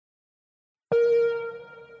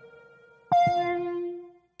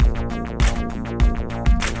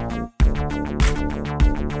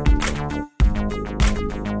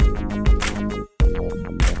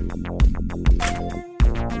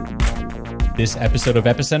This episode of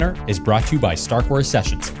Epicenter is brought to you by Starkware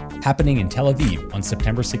Sessions, happening in Tel Aviv on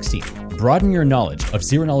September 16th. Broaden your knowledge of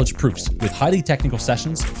zero-knowledge proofs with highly technical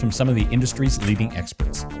sessions from some of the industry's leading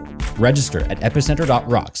experts. Register at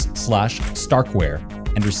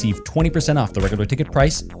epicenter.rocks/Starkware and receive 20% off the regular ticket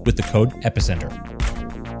price with the code Epicenter.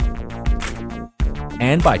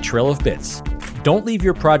 And by Trail of Bits. Don't leave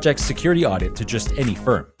your project's security audit to just any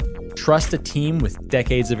firm. Trust a team with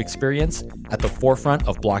decades of experience at the forefront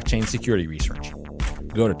of blockchain security research.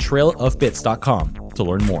 Go to trailofbits.com to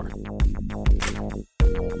learn more.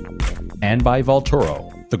 And by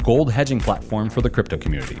Vaultoro, the gold hedging platform for the crypto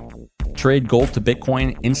community. Trade gold to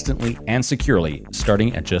Bitcoin instantly and securely,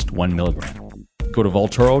 starting at just 1 milligram. Go to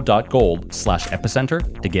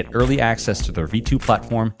vaultoro.gold/epicenter to get early access to their V2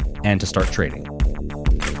 platform and to start trading.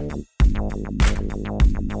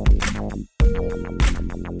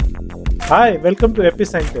 Hi, welcome to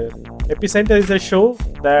Epicenter. Epicenter is a show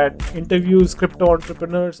that interviews crypto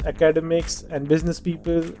entrepreneurs, academics, and business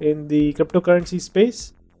people in the cryptocurrency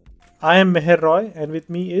space. I am Meher Roy, and with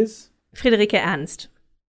me is Friederike Ernst.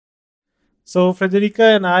 So Friederike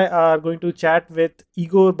and I are going to chat with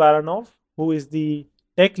Igor Baranov, who is the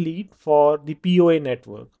tech lead for the POA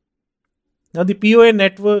network. Now, the POA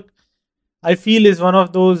network, I feel, is one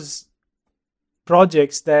of those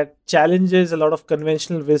projects that challenges a lot of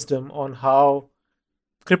conventional wisdom on how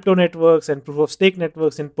crypto networks and proof of stake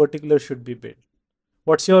networks in particular should be built.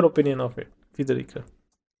 What's your opinion of it, Friederike?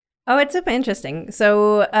 Oh, it's super interesting.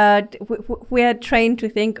 So we are trained to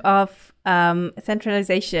think of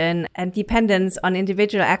centralization and dependence on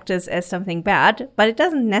individual actors as something bad, but it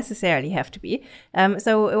doesn't necessarily have to be.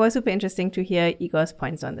 So it was super interesting to hear Igor's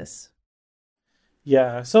points on this.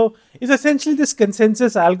 Yeah, so it's essentially this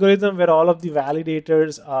consensus algorithm where all of the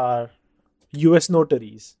validators are US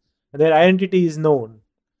notaries. Their identity is known.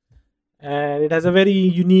 And it has a very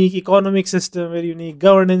unique economic system, very unique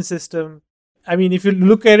governance system. I mean, if you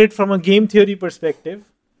look at it from a game theory perspective,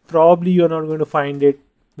 probably you're not going to find it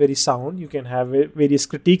very sound. You can have various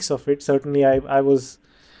critiques of it. Certainly, I was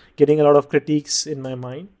getting a lot of critiques in my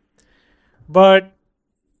mind. But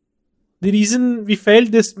the reason we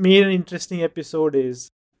felt this made an interesting episode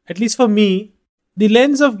is, at least for me, the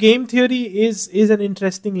lens of game theory is an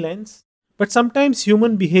interesting lens. But sometimes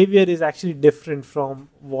human behavior is actually different from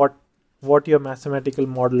what your mathematical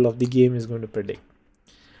model of the game is going to predict.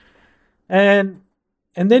 And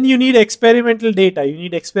then you need experimental data. You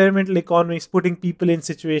need experimental economics, putting people in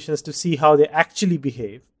situations to see how they actually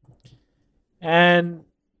behave. And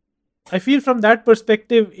I feel from that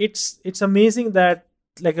perspective, it's amazing that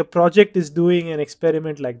like a project is doing an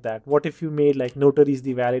experiment like that. What if you made like notaries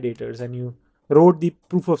the validators and you wrote the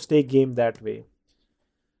proof of stake game that way?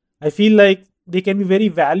 I feel like they can be very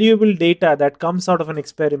valuable data that comes out of an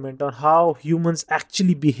experiment on how humans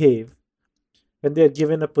actually behave when they are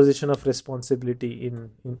given a position of responsibility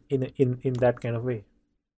in that kind of way.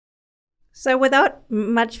 So without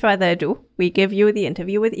much further ado, we give you the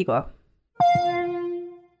interview with Igor.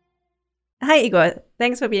 Hi, Igor.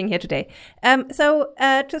 Thanks for being here today. So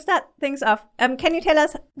to start things off, can you tell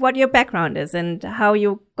us what your background is and how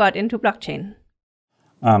you got into blockchain?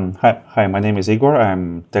 Hi, my name is Igor.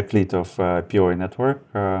 I'm tech lead of POA Network.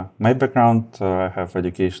 My background, I have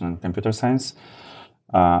education in computer science.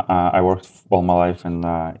 I worked all my life in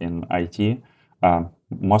IT.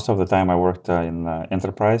 Most of the time I worked in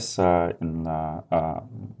enterprise, in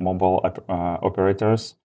mobile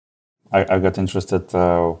operators. I got interested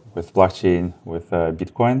with blockchain, with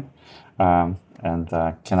Bitcoin, and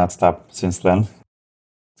cannot stop since then.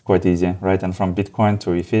 It's quite easy, right? And from Bitcoin to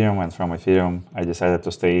Ethereum, and from Ethereum, I decided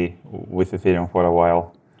to stay with Ethereum for a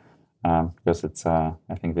while because it's, I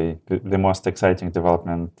think, the most exciting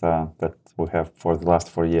development that we have for the last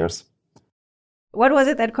 4 years. What was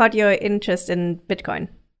it that caught your interest in Bitcoin?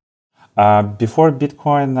 Before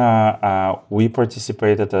Bitcoin, we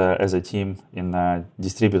participated as a team in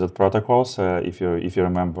distributed protocols. If you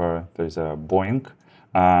remember, there's a Boeing,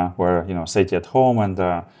 where SETI at home and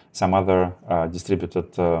some other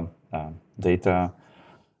distributed data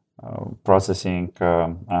processing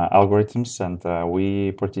algorithms, and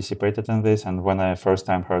we participated in this. And when I first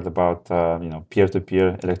time heard about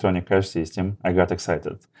peer-to-peer electronic cash system, I got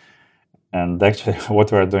excited. And actually, what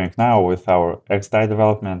we're doing now with our XDAI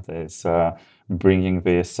development is bringing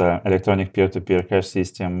this electronic peer-to-peer cash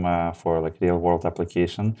system for like real-world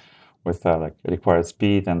application with like required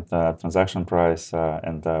speed and transaction price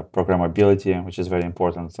and programmability, which is very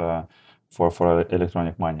important for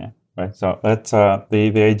electronic money, right? So that's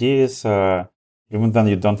the idea is even then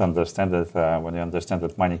you don't understand it. When you understand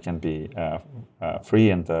that money can be free,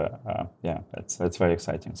 and it's very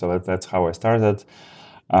exciting. So that's how I started.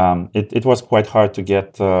 it was quite hard to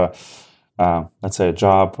get, let's say, a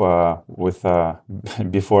job with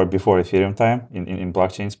before Ethereum time in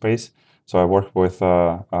blockchain space. So I worked with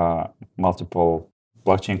multiple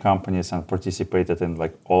blockchain companies and participated in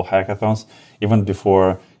like all hackathons, even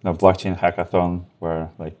before blockchain hackathon were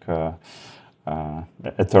like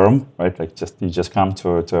a term, right? Like you just come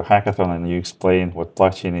to a hackathon and you explain what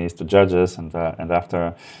blockchain is to judges, and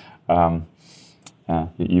after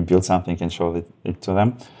you build something and show it to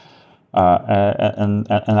them. And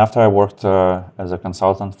after I worked as a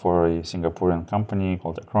consultant for a Singaporean company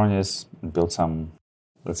called Acronis, built some,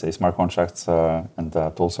 let's say, smart contracts and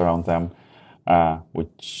tools around them.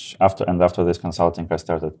 Which after this consulting, I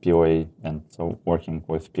started POA, and so working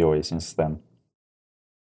with POA since then.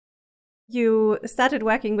 You started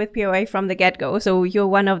working with POA from the get-go, so you're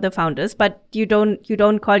one of the founders, but you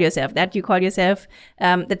don't call yourself that. You call yourself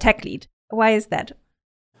the tech lead. Why is that?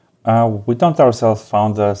 We don't ourselves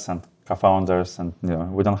founders and co-founders, and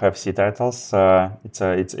we don't have C titles.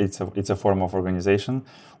 It's a form of organization.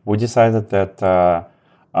 We decided that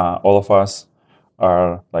all of us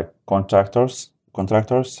are like contractors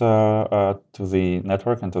to the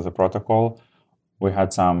network and to the protocol. We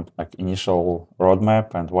had some like initial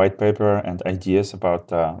roadmap and white paper and ideas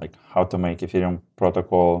about like how to make Ethereum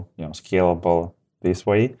protocol scalable this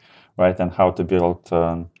way, right? And how to build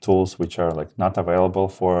tools which are like not available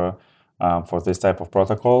for this type of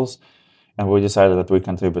protocols. And we decided that we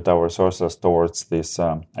contribute our resources towards this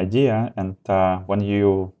idea. And when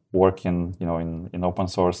you work in open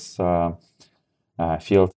source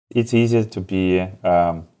field, it's easier to be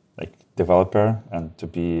like developer and to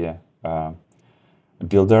be a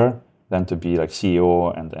builder than to be like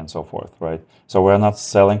CEO and so forth, right? So we're not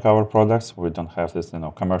selling our products. We don't have this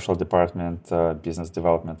commercial department, business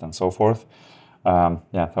development, and so forth.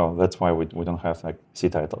 So that's why we don't have like C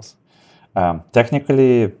titles.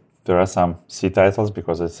 Technically, there are some C titles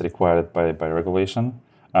because it's required by regulation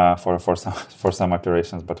for some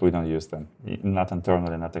operations, but we don't use them, not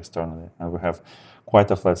internally, not externally, and we have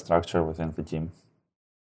quite a flat structure within the team.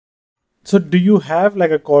 So do you have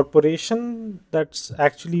like a corporation that's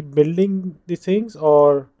actually building the things,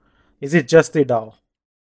 or is it just the DAO?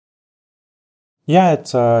 Yeah,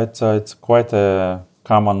 it's quite a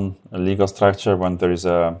common legal structure when there is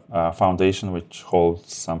a foundation which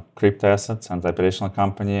holds some crypto assets and operational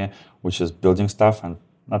company which is building stuff, and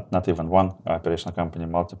not even one operational company,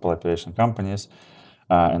 multiple operational companies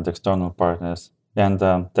and external partners. And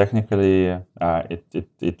technically,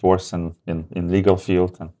 it works in legal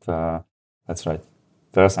field, and that's right.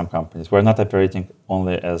 There are some companies. We're not operating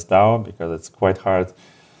only as DAO because it's quite hard,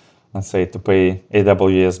 let's say, to pay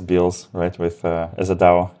AWS bills, right? With as a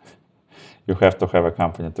DAO, you have to have a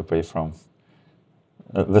company to pay from.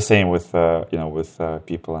 The same with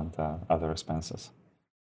people and other expenses.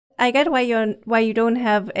 I get why you don't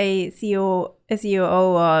have a CEO, a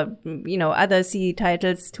COO, or other C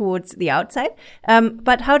titles towards the outside.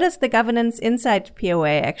 But how does the governance inside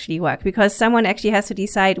POA actually work? Because someone actually has to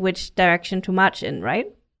decide which direction to march in,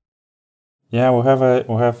 right? Yeah, we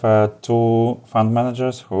have two fund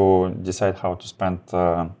managers who decide how to spend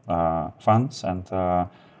funds, and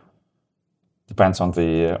depends on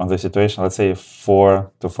the situation. Let's say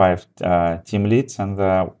 4 to 5 team leads, and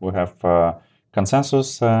we have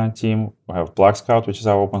Consensus team. We have Block Scout, which is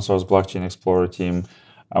our open source blockchain explorer team.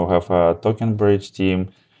 We have a Token Bridge team,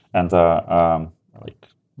 and like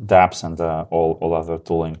dApps and all other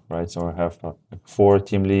tooling, right? So we have 4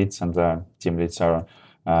 team leads, and the team leads are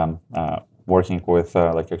working with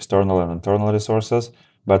like external and internal resources.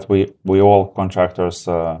 But we all contractors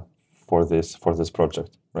for this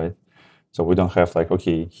project, right? So we don't have like,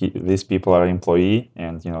 okay, these people are employee,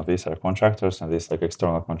 and these are contractors, and these like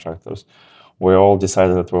external contractors. We all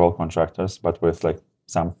decided that we're all contractors, but with like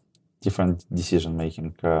some different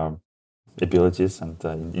decision-making abilities and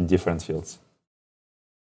in different fields.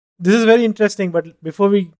 This is very interesting, but before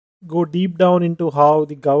we go deep down into how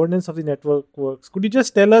the governance of the network works, could you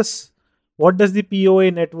just tell us what does the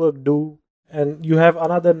POA network do? And you have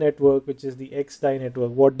another network, which is the XDAI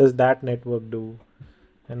network. What does that network do?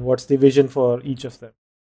 And what's the vision for each of them?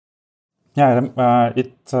 Yeah,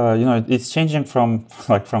 it's changing from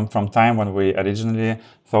time when we originally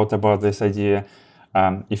thought about this idea.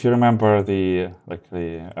 If you remember the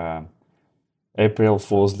April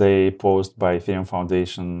Fool's Day post by Ethereum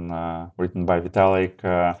Foundation, written by Vitalik,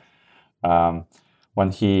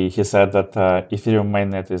 when he said that Ethereum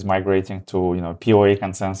mainnet is migrating to POA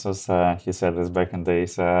consensus. He said this back in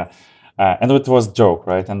days, and it was a joke,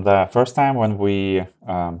 right? And the first time when we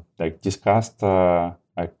discussed a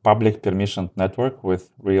public permissioned network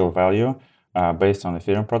with real value based on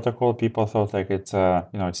Ethereum protocol, people thought like it's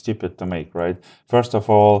it's stupid to make, right? First of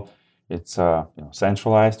all, it's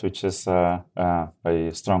centralized, which is a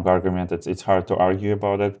strong argument. It's hard to argue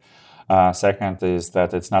about it. Second is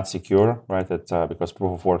that it's not secure, right? Because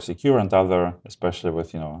proof of work secure, and other, especially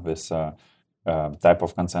with this type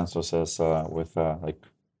of consensuses with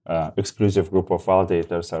exclusive group of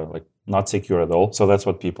validators are like not secure at all. So that's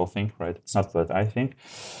what people think, right? It's not what I think.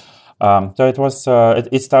 So it was.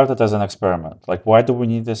 It started as an experiment. Like, why do we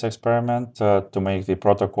need this experiment to make the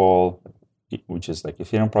protocol, which is like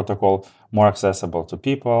Ethereum protocol, more accessible to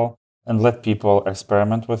people, and let people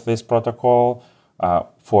experiment with this protocol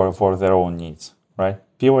for their own needs, right?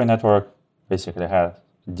 POA network basically had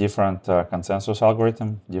different consensus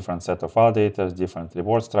algorithm, different set of validators, different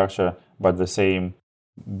reward structure, but the same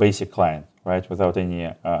basic client, right? Without any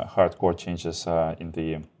hardcore changes in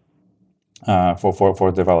the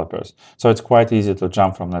for developers. So it's quite easy to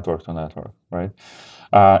jump from network to network, right?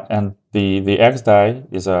 And the XDAI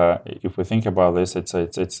is if we think about this,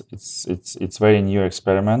 it's very new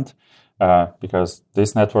experiment because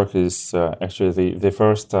this network is actually the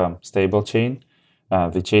first stable chain,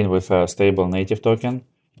 the chain with a stable native token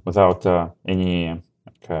without any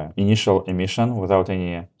initial emission, without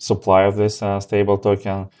any supply of this stable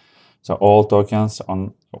token. So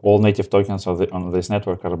all native tokens on this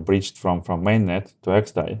network are bridged from mainnet to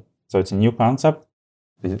XDAI. So it's a new concept.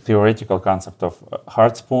 The theoretical concept of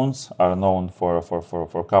hard spoons are known for a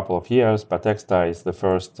couple of years, but XDAI is the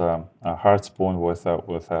first hard spoon with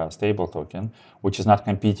a stable token, which is not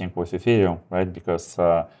competing with Ethereum, right? Because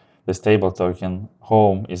the stable token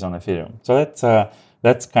home is on Ethereum. So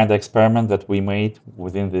that's kind of experiment that we made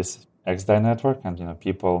within this XDAI network, and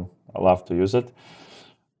people love to use it.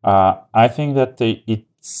 I think that it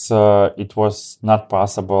was not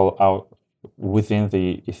possible out within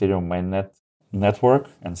the Ethereum mainnet network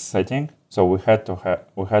and setting, so we had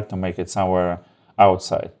to make it somewhere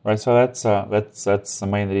outside, right? So that's the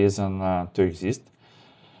main reason to exist.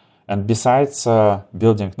 And besides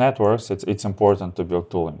building networks, it's important to build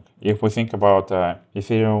tooling. If we think about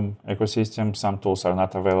Ethereum ecosystem, some tools are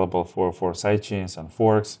not available for sidechains and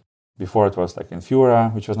forks. Before it was like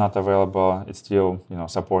Infura, which was not available. It's still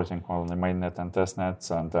supporting only mainnet and testnets,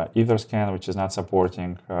 and Etherscan, which is not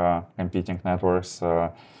supporting competing networks,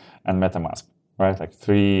 and MetaMask, right? Like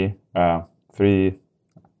three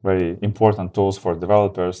very important tools for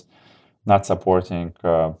developers, not supporting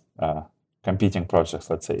competing projects,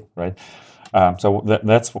 let's say, right? So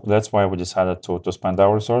that's why we decided to spend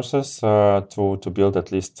our resources to build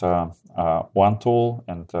at least one tool,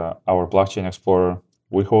 and our blockchain explorer.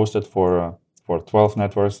 We hosted for 12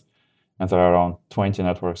 networks, and there are around 20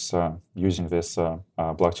 networks using this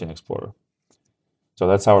blockchain explorer. So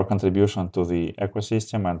that's our contribution to the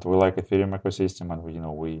ecosystem, and we like Ethereum ecosystem, and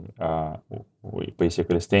we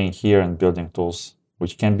basically staying here and building tools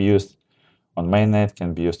which can be used on mainnet,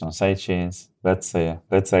 can be used on sidechains. That's the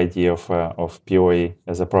idea of POA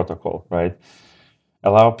as a protocol, right?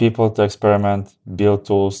 Allow people to experiment, build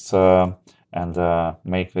tools. And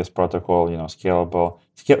make this protocol, scalable.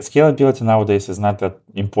 Scalability nowadays is not that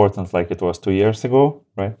important like it was 2 years ago,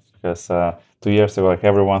 right? Because 2 years ago, like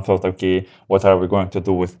everyone thought, okay, what are we going to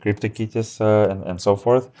do with CryptoKitties and so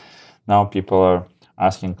forth? Now people are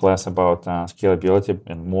asking less about scalability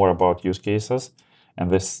and more about use cases, and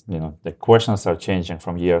this, the questions are changing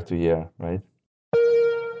from year to year, right?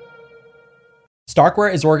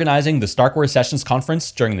 Starkware is organizing the Starkware Sessions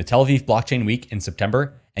Conference during the Tel Aviv Blockchain Week in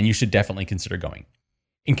September, and you should definitely consider going.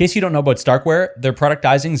 In case you don't know about Starkware, they're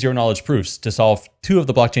productizing zero-knowledge proofs to solve two of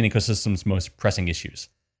the blockchain ecosystem's most pressing issues: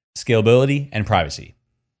 scalability and privacy.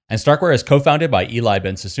 And Starkware is co-founded by Eli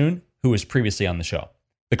Ben-Sassoon, who was previously on the show.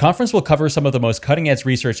 The conference will cover some of the most cutting-edge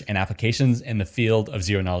research and applications in the field of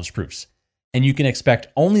zero-knowledge proofs, and you can expect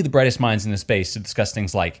only the brightest minds in the space to discuss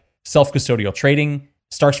things like self-custodial trading,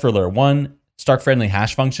 Starks for Layer 1, Stark-friendly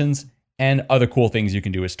hash functions, and other cool things you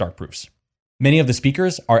can do with Stark proofs. Many of the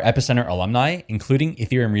speakers are Epicenter alumni, including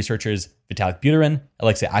Ethereum researchers Vitalik Buterin,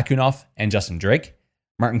 Alexei Akunov, and Justin Drake.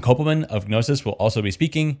 Martin Kopelman of Gnosis will also be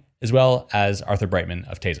speaking, as well as Arthur Brightman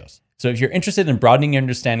of Tezos. So if you're interested in broadening your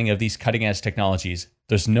understanding of these cutting-edge technologies,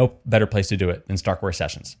 there's no better place to do it than Starkware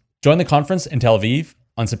Sessions. Join the conference in Tel Aviv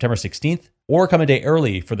on September 16th, or come a day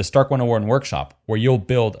early for the Stark 101 workshop, where you'll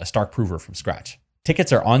build a Stark prover from scratch.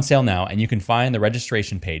 Tickets are on sale now, and you can find the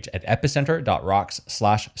registration page at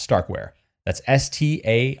epicenter.rocks/Starkware. That's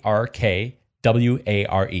STARKWARE.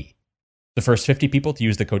 The first 50 people to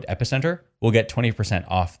use the code Epicenter will get 20%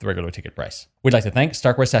 off the regular ticket price. We'd like to thank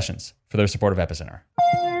Starkware Sessions for their support of Epicenter.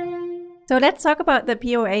 So let's talk about the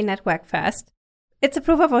POA network first. It's a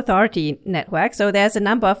proof of authority network, so there's a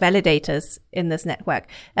number of validators in this network.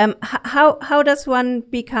 How does one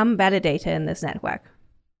become validator in this network?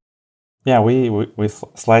 Yeah, we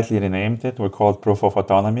slightly renamed it. We call it proof of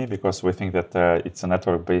autonomy because we think that it's a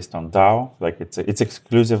network based on DAO. Like it's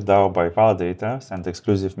exclusive DAO by validators, and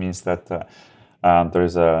exclusive means that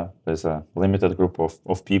there's a limited group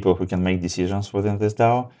of people who can make decisions within this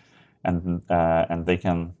DAO, and they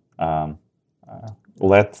can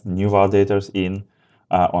let new validators in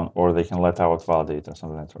or they can let out validators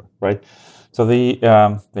on the network, right? So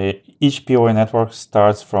each POA network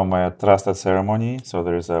starts from a trusted ceremony. So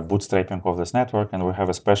there is a bootstrapping of this network, and we have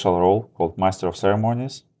a special role called Master of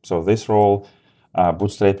Ceremonies. So this role,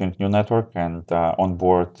 bootstrapping new network and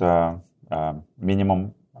onboard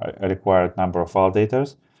minimum required number of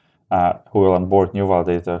validators who will onboard new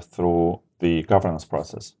validators through the governance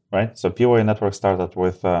process, right? So POA network started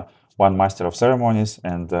with one Master of Ceremonies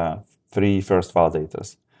and 3 first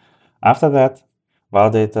validators. After that,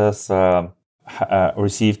 validators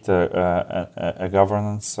received a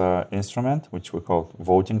governance instrument, which we call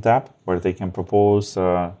voting tab, where they can propose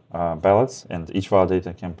ballots, and each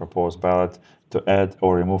validator can propose ballot to add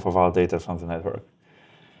or remove a validator from the network.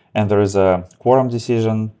 And there is a quorum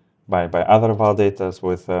decision by other validators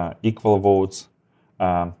with equal votes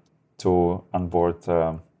to onboard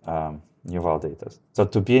new validators. So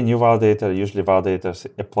to be a new validator, usually validators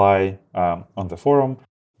apply on the forum,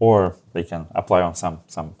 or they can apply on some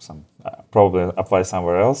probably apply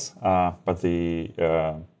somewhere else. But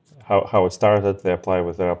how it started, they apply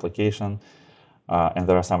with their application, and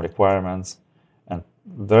there are some requirements, and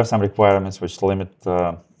there are some requirements which limit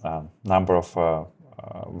number of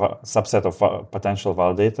subset of potential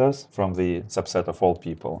validators from the subset of all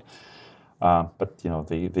people. But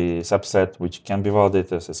the subset which can be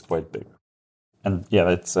validators is quite big, and yeah,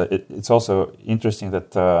 it's also interesting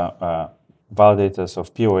that validators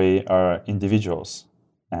of POA are individuals,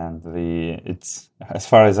 and it's, as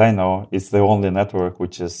far as I know, it's the only network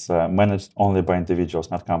which is managed only by individuals,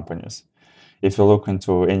 not companies. If you look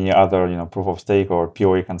into any other proof of stake or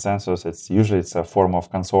POA consensus, it's usually a form of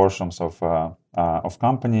consortiums of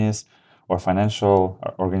companies or financial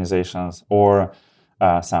organizations, or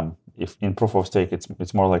if in proof of stake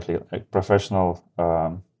it's more likely like professional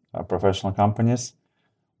companies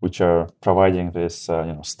which are providing this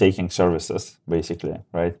staking services, basically,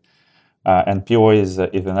 right? And POA is a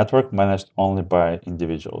network managed only by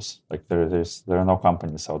individuals. Like there are no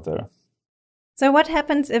companies out there. So what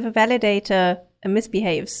happens if a validator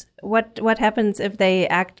misbehaves? What happens if they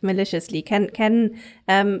act maliciously? Do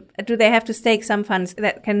they have to stake some funds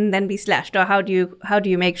that can then be slashed, or how do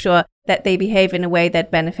you make sure that they behave in a way that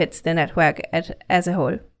benefits the network as a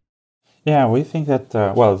whole? Yeah, we think that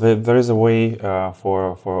there is a way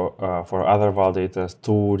for other validators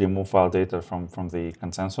to remove validator from the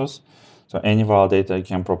consensus. So any validator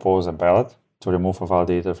can propose a ballot to remove a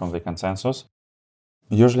validator from the consensus.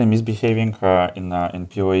 Usually, misbehaving in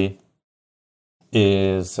POA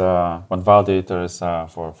is when validator is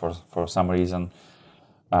for some reason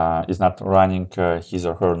is not running his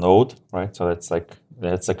or her node, right? So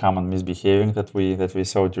that's a common misbehaving that we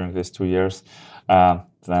saw during these 2 years.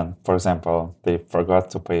 Then, for example, they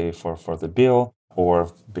forgot to pay for the bill,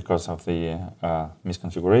 or because of the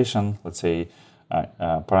misconfiguration, let's say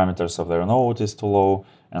parameters of their node is too low,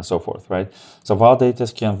 and so forth, right? So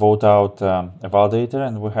validators can vote out a validator,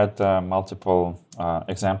 and we had multiple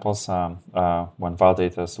examples when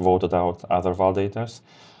validators voted out other validators.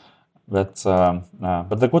 But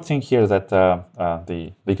the good thing here is that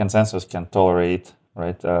the consensus can tolerate,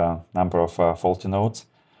 right, number of faulty nodes,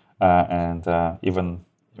 and even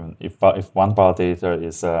if one validator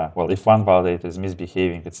is if one validator is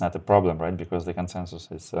misbehaving, it's not a problem, right? Because the consensus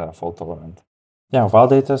is fault tolerant. Yeah,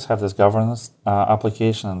 validators have this governance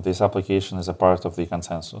application, and this application is a part of the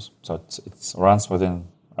consensus. So it runs within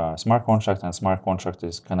smart contract, and smart contract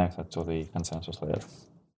is connected to the consensus layer.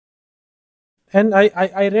 And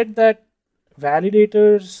I read that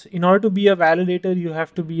validators, in order to be a validator, you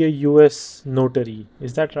have to be a US notary.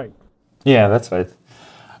 Is that right? Yeah, that's right.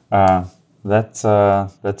 That's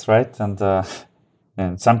right.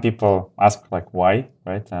 And some people ask why,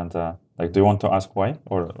 right? And do you want to ask why,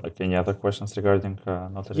 or any other questions regarding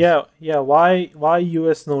notaries? Yeah. Why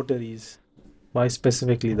US notaries? Why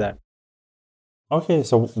specifically that? Okay,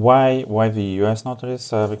 so why the US notaries?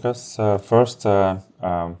 Because first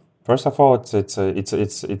of all, it's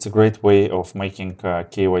a great way of making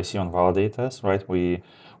KYC on validators, right?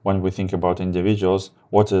 When we think about individuals,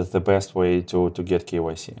 what is the best way to get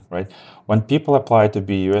KYC, right? When people apply to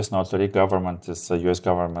be US notary, government is a US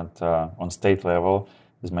government on state level.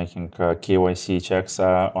 is making KYC checks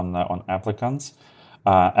on applicants.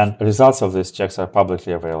 And results of these checks are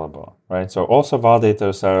publicly available, right? So also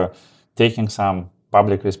validators are taking some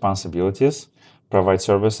public responsibilities, provide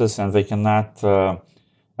services, and they cannot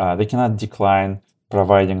decline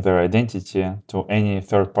providing their identity to any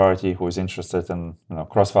third party who is interested in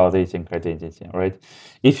cross-validating identity, right?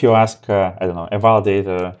 If you ask, a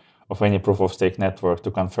validator of any proof of stake network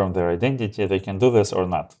to confirm their identity, they can do this or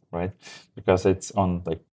not, right? Because it's on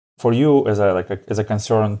for you as a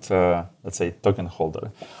concerned, let's say, token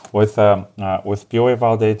holder. With POA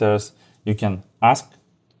validators, you can ask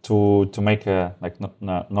to make a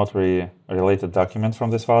notary related document from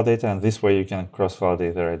this validator, and this way you can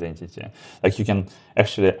cross-validate their identity. You can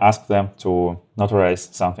actually ask them to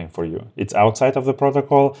notarize something for you. It's outside of the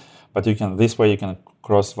protocol, but this way you can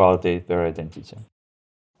cross-validate their identity.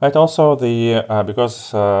 Right. Also,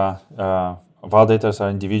 because validators are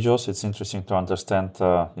individuals, it's interesting to understand,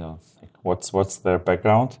 what's their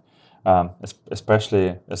background.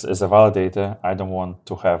 Especially as a validator, I don't want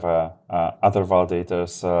to have other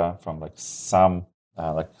validators from some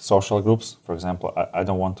social groups. For example, I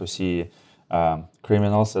don't want to see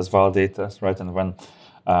criminals as validators, right? And when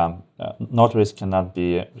notaries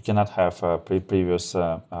cannot have a previous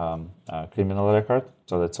criminal record,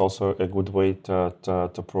 so that's also a good way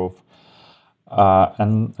to prove.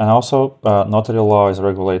 And also, notary law is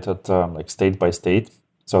regulated state by state.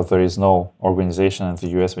 So there is no organization in the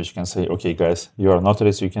US which can say, okay, guys, you are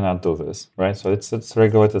notaries, you cannot do this, right? So it's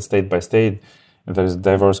regulated state by state. And there is a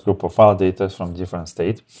diverse group of validators from different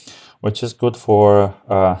states, which is good for,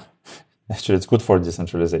 actually, it's good for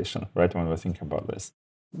decentralization, right, when we think about this.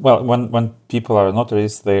 Well, when people are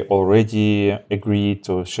notaries, they already agree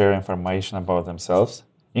to share information about themselves,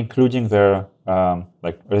 including their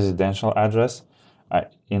residential address,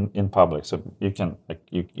 in public. So you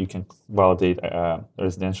can validate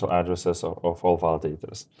residential addresses of all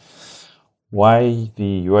validators. Why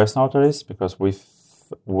the US notaries? Because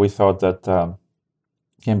we thought that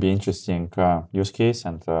can be interesting use case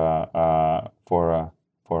and for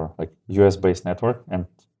US based network. And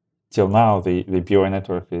till now the POA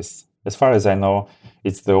network is, as far as I know,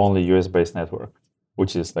 it's the only US based network,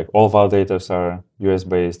 which is all validators are US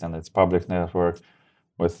based and it's public network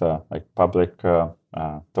with public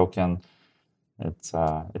token. It's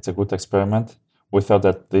a good experiment. We thought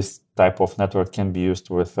that this type of network can be used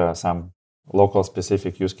with some local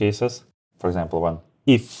specific use cases. For example,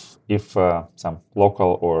 if some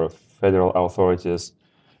local or federal authorities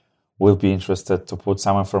will be interested to put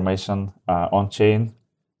some information on chain,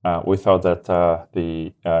 we thought that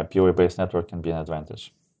the POA-based network can be an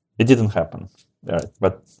advantage. It didn't happen,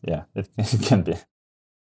 but yeah, it can be.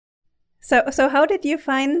 So how did you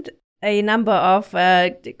find a number of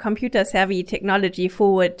computer-savvy,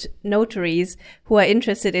 technology-forward notaries who are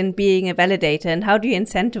interested in being a validator, and how do you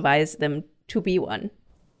incentivize them to be one?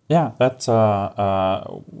 Yeah, that's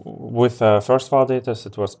with first validators,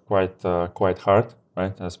 it was quite hard,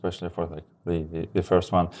 right? Especially for the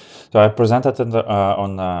first one. So I presented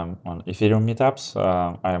on Ethereum meetups.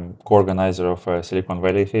 I'm co-organizer of Silicon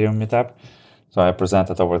Valley Ethereum meetup, so I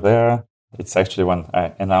presented over there. It's actually when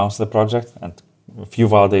I announced the project, and a few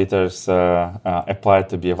validators applied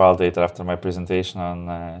to be a validator after my presentation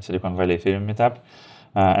on Silicon Valley Ethereum meetup.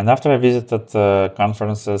 And after I visited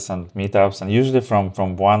conferences and meetups, and usually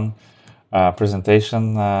from one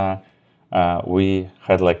presentation, we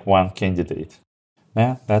had one candidate.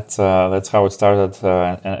 Yeah, that's how it started.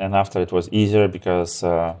 And after it was easier because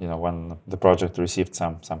when the project received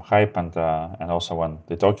some hype and also when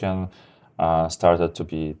the token started to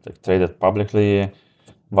be traded publicly,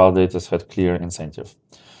 validators had clear incentive.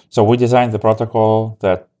 So we designed the protocol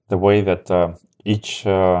that the way that each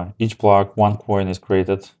block, one coin is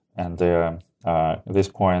created, and this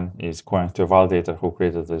coin is coined to a validator who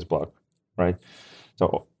created this block, right?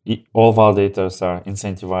 So all validators are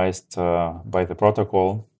incentivized by the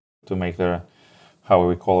protocol to make their, how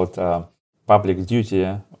we call it, public duty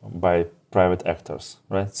by private actors,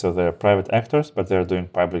 right? So they're private actors, but they're doing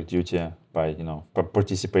public duty by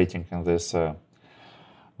participating in this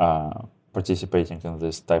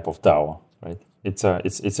type of DAO, right?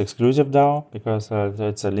 It's exclusive DAO because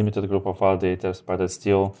it's a limited group of validators, but it's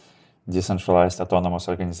still decentralized autonomous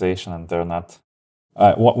organization, and they're not.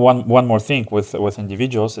 One more thing with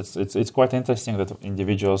individuals, it's quite interesting that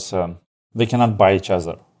individuals they cannot buy each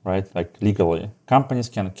other, right? Legally, companies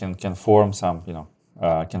can form some,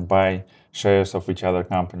 can buy shares of each other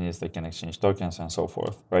companies. They can exchange tokens and so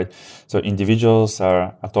forth, right? So individuals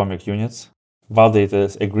are atomic units.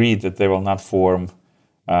 Validators agreed that they will not form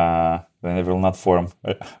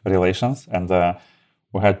relations, and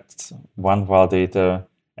we had one validator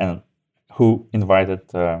and who invited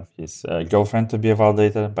his girlfriend to be a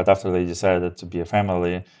validator. But after they decided to be a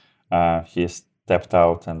family, he stepped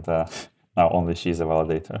out, and now only she's a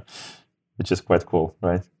validator, which is quite cool,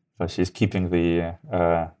 right? So she's keeping the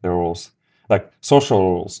rules, like social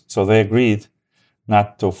rules. So they agreed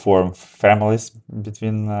not to form families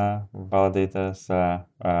between validators,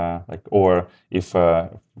 like, or if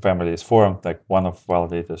a family is formed, like one of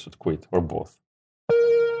validators should quit, or both.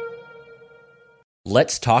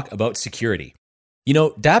 Let's talk about security. You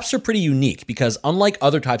know, dApps are pretty unique because unlike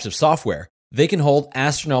other types of software, they can hold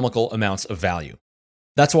astronomical amounts of value.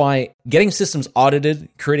 That's why getting systems audited,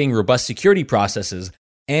 creating robust security processes,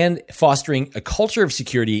 and fostering a culture of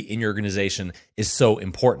security in your organization is so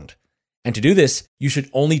important. And to do this, you should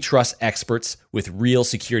only trust experts with real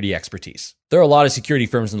security expertise. There are a lot of security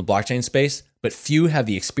firms in the blockchain space, but few have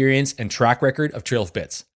the experience and track record of Trail of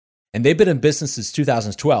Bits. And they've been in business since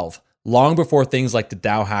 2012, long before things like the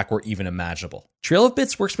DAO hack were even imaginable. Trail of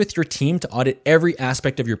Bits works with your team to audit every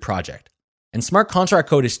aspect of your project. And smart contract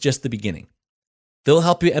code is just the beginning. They'll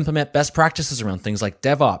help you implement best practices around things like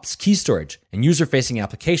DevOps, key storage, and user-facing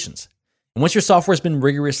applications. And once your software has been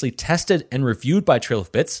rigorously tested and reviewed by Trail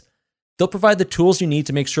of Bits, they'll provide the tools you need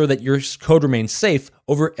to make sure that your code remains safe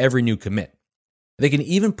over every new commit. They can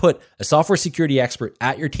even put a software security expert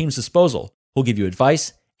at your team's disposal who'll give you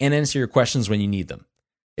advice and answer your questions when you need them.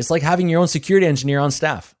 It's like having your own security engineer on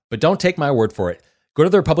staff. But don't take my word for it. Go to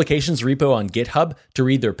their publications repo on GitHub to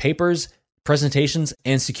read their papers, presentations,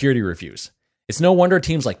 and security reviews. It's no wonder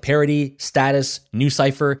teams like Parity, Status,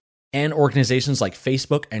 NewCipher, and organizations like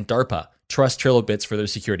Facebook and DARPA trust Trail of Bits for their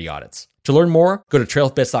security audits. To learn more, go to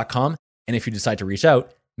trailofbits.com, and if you decide to reach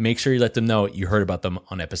out, make sure you let them know you heard about them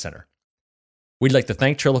on Epicenter. We'd like to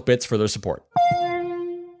thank Trail of Bits for their support.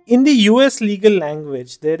 In the US legal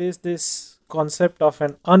language, there is this concept of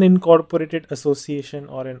an unincorporated association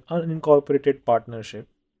or an unincorporated partnership.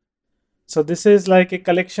 So this is like a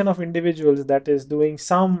collection of individuals that is doing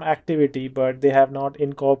some activity, but they have not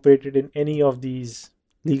incorporated in any of these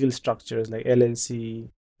legal structures like LLC,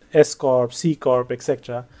 S Corp, C Corp,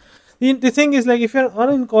 etc. The thing is, like, if you're an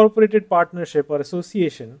unincorporated partnership or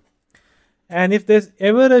association, and if there's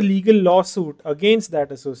ever a legal lawsuit against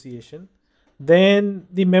that association, then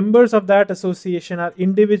the members of that association are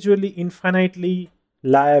individually infinitely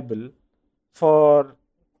liable for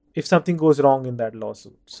if something goes wrong in that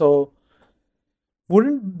lawsuit. So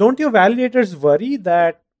don't your validators worry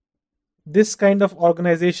that this kind of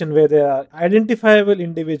organization where there are identifiable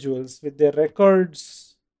individuals with their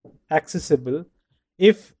records accessible,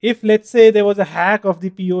 if let's say there was a hack of the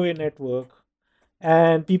POA network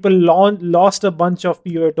and people lost a bunch of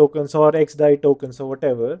POA tokens or XDAI tokens or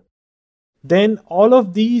whatever, then all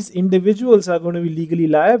of these individuals are going to be legally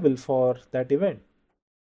liable for that event?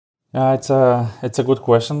 It's a good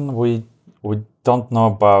question. We don't know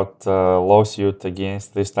about lawsuit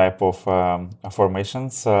against this type of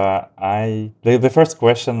formations. The first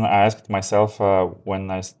question I asked myself when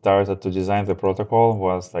I started to design the protocol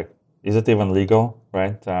was like, is it even legal,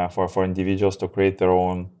 right, for individuals to create their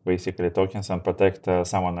own basically tokens and protect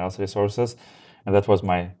someone else's resources? And that was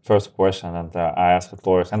my first question, and I asked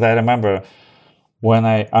lawyers. And I remember when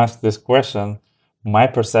I asked this question, my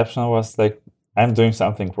perception was like, I'm doing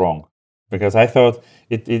something wrong, because I thought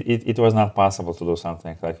it was not possible to do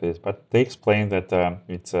something like this. But they explained that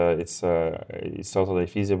it's totally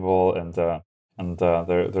feasible, and there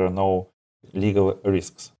are no legal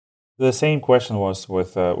risks. The same question was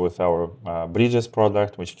with our Bridges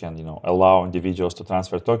product, which can allow individuals to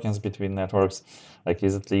transfer tokens between networks. Like,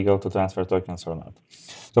 is it legal to transfer tokens or not?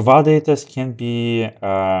 So validators can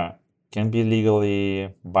be legally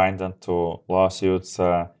binding to lawsuits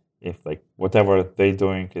if like whatever they're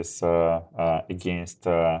doing is against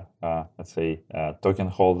let's say token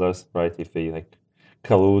holders, right? If they like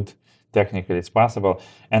collude, technically it's possible.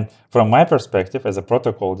 And from my perspective as a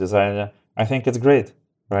protocol designer, I think it's great,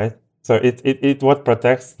 right? So it what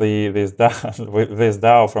protects this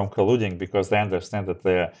DAO from colluding, because they understand that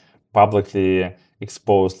they're publicly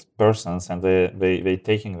exposed persons and they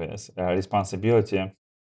taking this responsibility.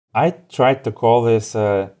 I tried to call this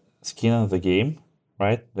skin in the game,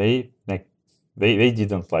 right? They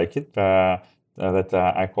didn't like it that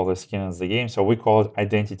I call it skin in the game. So we call it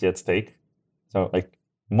identity at stake. So like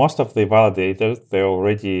most of the validators, they're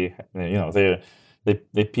already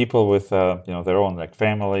they people with their own like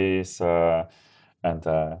families and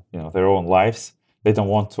their own lives. They don't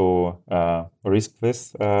want to risk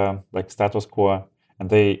this like status quo, and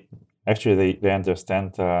they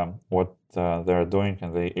understand what they're doing,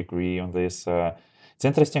 and they agree on this. It's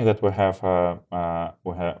interesting that we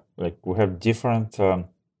have different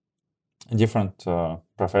different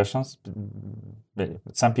professions.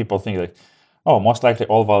 Some people think like, oh, most likely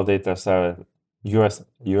all validators are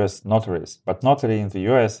US notaries, but notary in the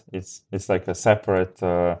US it's like a separate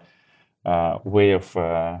way of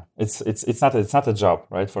it's not a job,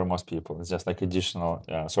 right, for most people. It's just like additional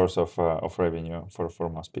source of revenue for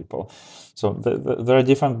most people. So there are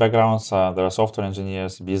different backgrounds. There are software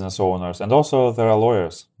engineers, business owners, and also there are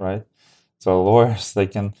lawyers, right? So lawyers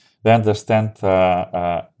they understand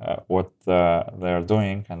what they are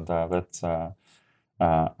doing, and that's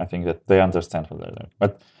I think that they understand what they're doing.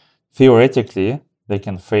 But theoretically, they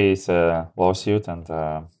can face a lawsuit, and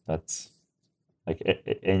that's like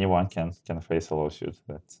anyone can face a lawsuit.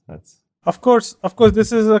 That's Of course,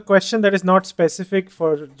 this is a question that is not specific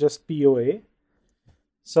for just POA.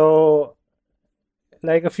 So,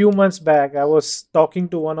 like a few months back, I was talking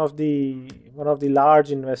to one of the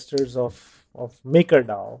large investors of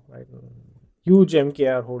MakerDAO, right? Huge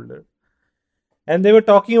MKR holder. And they were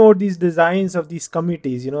talking about these designs of these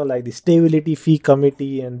committees, like the stability fee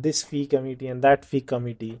committee and this fee committee and that fee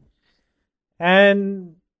committee.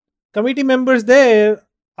 And committee members there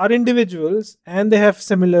are individuals and they have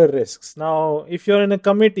similar risks. Now, if you're in a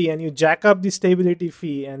committee and you jack up the stability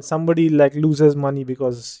fee and somebody like loses money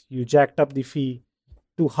because you jacked up the fee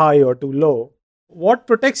too high or too low, what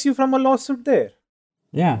protects you from a lawsuit there?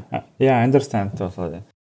 Yeah, I understand totally.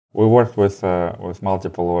 We work with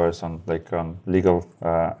multiple lawyers on legal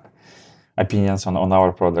opinions on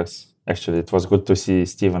our products. Actually, it was good to see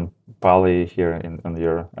Stephen Pally here on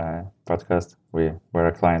your podcast. We were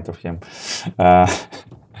a client of him.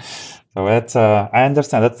 So that's I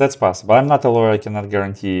understand that's possible. I'm not a lawyer. I cannot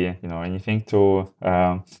guarantee anything to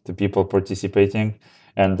people participating,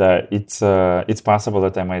 and it's possible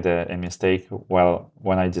that I made a mistake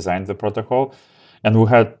when I designed the protocol, and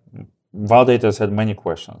validators had many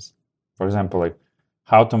questions. For example, like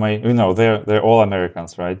how to make they're all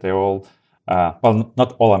Americans, right? They're all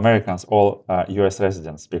not all Americans, all U.S.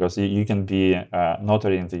 residents, because you can be a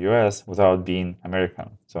notary in the U.S. without being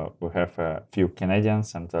American. So we have a few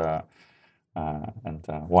Canadians and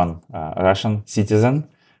one Russian citizen,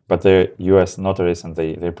 but they're U.S. notaries and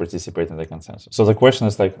they participate in the consensus. So the question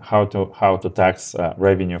is like how to tax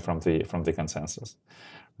revenue from the consensus,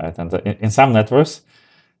 right? And in some networks,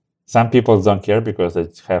 some people don't care because they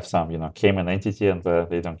have some Cayman entity and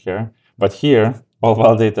they don't care. But here, all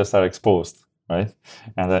validators are exposed, right?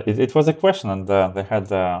 And it was a question, and they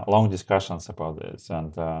had long discussions about this.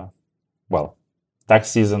 And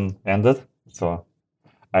tax season ended, so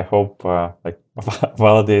I hope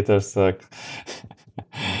validators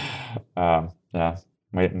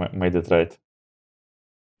made it right.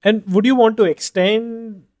 And would you want to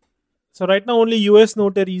extend? So right now only US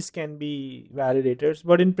notaries can be validators,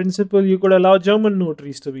 but in principle you could allow German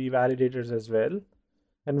notaries to be validators as well.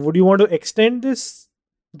 And would you want to extend this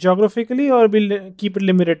geographically or keep it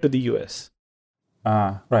limited to the US?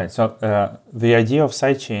 Right. So the idea of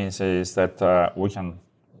sidechains is that we can,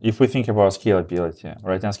 if we think about scalability,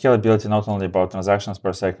 right? And scalability not only about transactions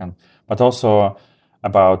per second, but also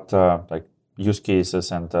about use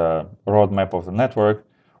cases and roadmap of the network.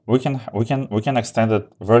 We can extend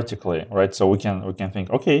it vertically, right? So we can think,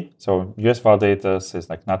 okay, so US validators is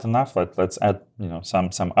not enough. Let's add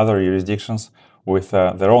some other jurisdictions with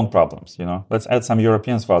their own problems. Let's add some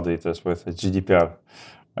European validators with GDPR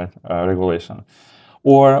regulation,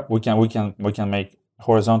 or we can make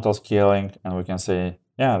horizontal scaling, and we can say,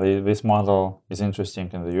 yeah, this model is interesting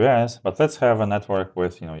in the US, but let's have a network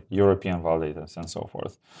with European validators and so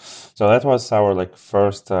forth. So that was our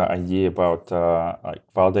first idea about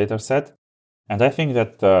validator set, and I think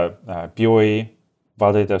that POA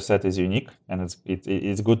validator set is unique, and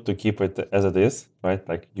it's good to keep it as it is, right?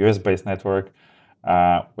 Like US-based network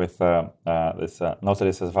with this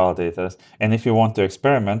notaries as validators. And if you want to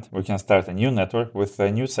experiment, we can start a new network with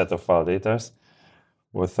a new set of validators.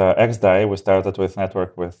 With XDAI, we started with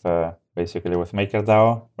network with basically with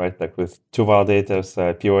MakerDAO, right? With 2 validators,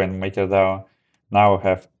 POA and MakerDAO. Now we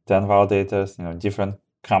have 10 validators, different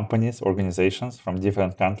companies, organizations from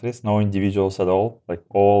different countries, no individuals at all.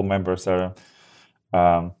 All members are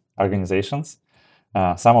organizations.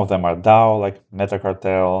 Some of them are DAO, like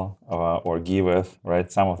MetaCartel or Giveth,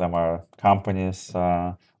 right? Some of them are companies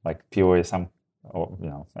like POA,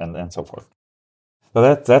 and so forth. So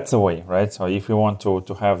that's the way, right? So if we want to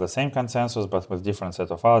have the same consensus but with different set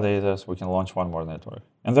of validators, we can launch one more network.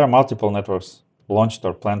 And there are multiple networks launched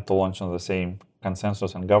or planned to launch on the same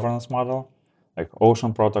consensus and governance model, like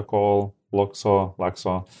Ocean Protocol, Luxo,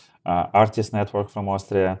 Artist Network from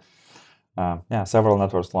Austria. Several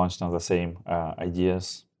networks launched on the same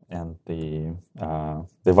ideas, and the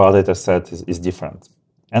validator set is different.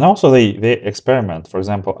 And also they experiment. For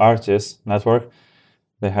example, Artis network,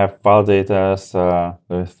 they have validators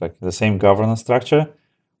with like the same governance structure,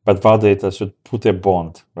 but validators should put a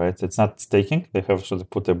bond, right? It's not staking. They should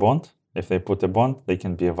put a bond. If they put a bond, they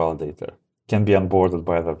can be a validator, can be onboarded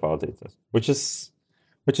by other validators, which is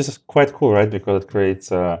quite cool, right? Because it creates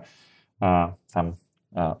some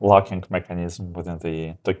locking mechanism within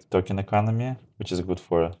the token economy, which is good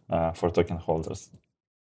for token holders.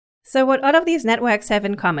 So what all of these networks have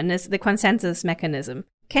in common is the consensus mechanism.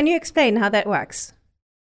 Can you explain how that works?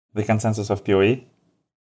 The consensus of PoE?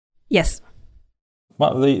 Yes.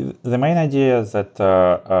 Well, the main idea is that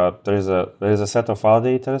there is a set of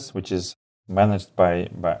validators which is managed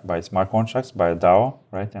by smart contracts, by a DAO,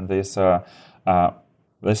 right? And this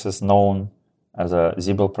is known as a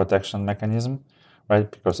Sybil protection mechanism, right?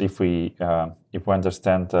 Because if we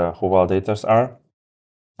understand who validators are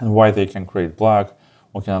and why they can create block,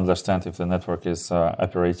 we can understand if the network is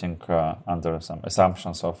operating under some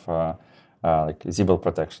assumptions of like Sybil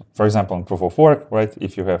protection. For example, in proof of work, right?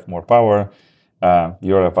 If you have more power,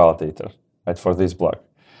 you're a validator, right, for this block.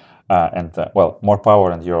 More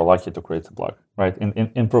power, and you're lucky to create a block, right?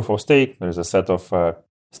 In proof of stake, there's a set of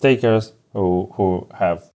stakers who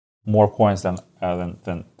have more coins than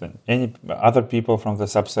any other people from the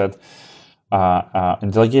subset. In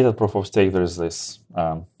delegated proof of stake, there's this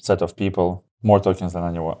set of people, more tokens than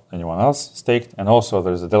anyone else staked, and also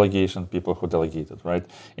there's a delegation, people who delegated, right?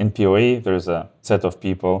 In PoE, there's a set of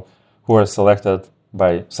people who are selected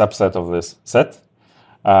by subset of this set,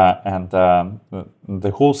 and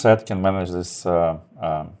the whole set can manage this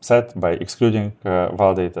set by excluding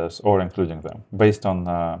validators or including them based on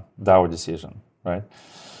DAO decision, right?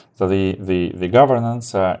 So the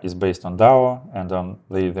governance is based on DAO, and on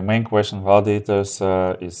the main question validators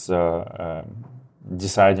is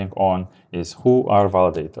deciding on is who are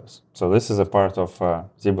validators. So this is a part of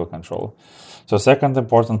Sybil control. So second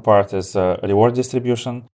important part is reward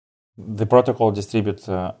distribution. The protocol distributes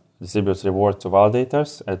reward to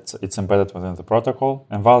validators. It's embedded within the protocol,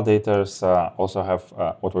 and validators also have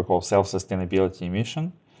what we call self-sustainability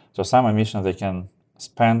emission. So some emission they can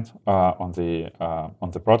spend on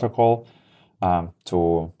the protocol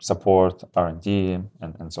to support R&D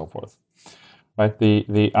and so forth. Right,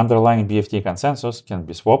 the underlying BFT consensus can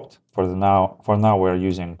be swapped. For now, we're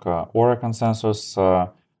using Aura consensus,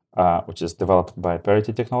 which is developed by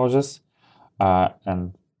Parity Technologies,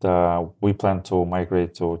 and we plan to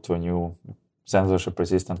migrate to a new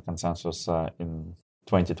censorship-resistant consensus in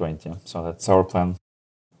 2020. So that's our plan.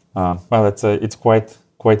 It's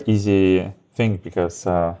quite easy thing, because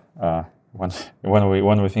when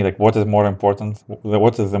we think like what is more important,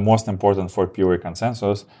 what is the most important for PoE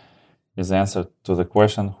consensus, is the answer to the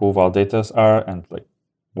question who validators are and like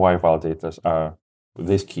why validators are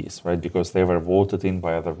these keys, right? Because they were voted in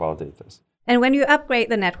by other validators. And when you upgrade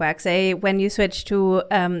the network, say when you switch to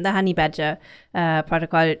the Honey Badger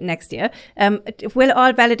protocol next year, will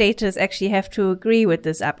all validators actually have to agree with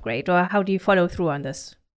this upgrade, or how do you follow through on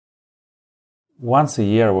this? Once a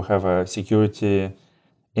year, we have a security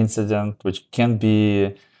incident, which can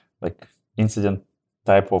be like incident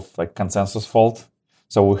type of like consensus fault.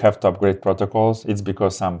 So we have to upgrade protocols. It's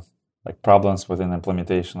because some like problems within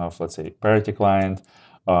implementation of, let's say, Parity client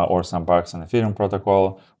or some bugs in Ethereum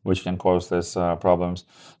protocol, which can cause these problems.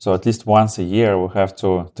 So at least once a year, we have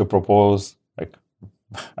to propose like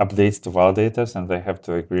updates to validators, and they have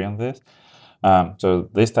to agree on this. So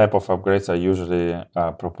this type of upgrades are usually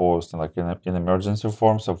proposed like in emergency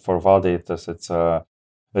form. So for validators, it's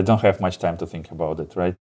they don't have much time to think about it,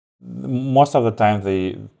 right? Most of the time,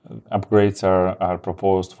 the upgrades are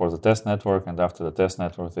proposed for the test network, and after the test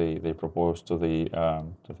network, they propose to the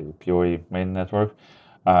PoE main network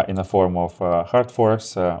in the form of hard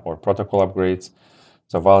forks or protocol upgrades.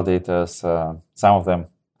 So validators, some of them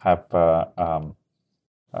have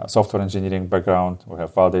software engineering background. We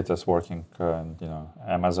have validators working,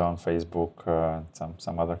 Amazon, Facebook,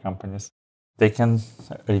 some other companies. They can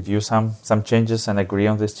review some changes and agree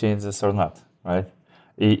on these changes or not, right?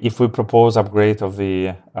 If we propose upgrade of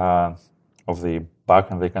the bug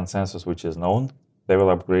and the consensus, which is known, they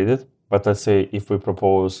will upgrade it. But let's say if we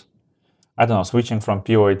propose, switching from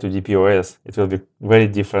PoE to DPoS, it will be very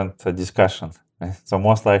different discussion. Right? So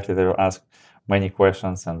most likely they will ask many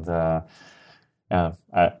questions, and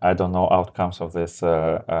I don't know outcomes of this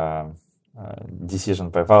decision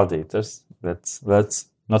by validators. That's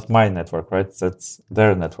not my network, right? That's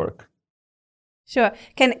their network. Sure.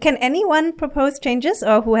 Can anyone propose changes,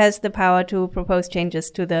 or who has the power to propose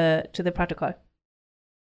changes to the protocol?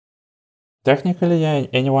 Technically, yeah,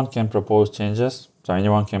 anyone can propose changes. So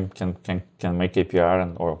anyone can make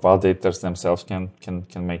APR or validators themselves can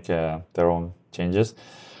make their own changes.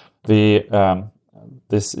 The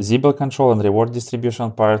this Zibel control and reward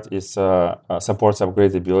distribution part is supports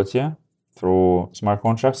upgradability through smart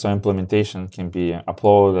contracts. So implementation can be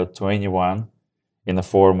uploaded to anyone in the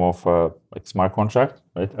form of like smart contract,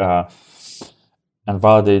 right? And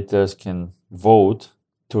validators can vote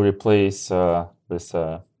to replace this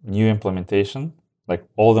new implementation, like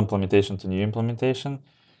old implementation to new implementation,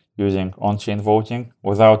 using on-chain voting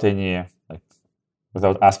without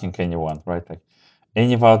asking anyone, right? Like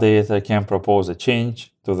any validator can propose a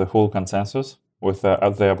change to the whole consensus with the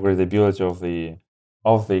upgradability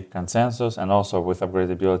of the consensus and also with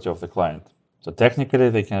upgradability of the client. So technically,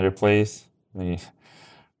 they can replace the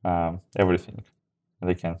everything.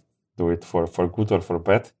 They can do it for good or for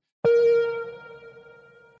bad.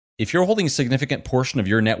 If you're holding a significant portion of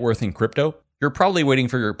your net worth in crypto, you're probably waiting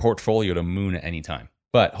for your portfolio to moon at any time.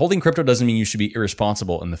 But holding crypto doesn't mean you should be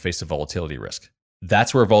irresponsible in the face of volatility risk.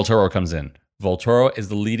 That's where Vaultoro comes in. Vaultoro is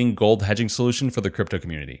the leading gold hedging solution for the crypto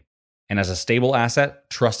community. And as a stable asset,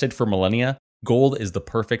 trusted for millennia, gold is the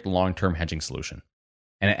perfect long-term hedging solution.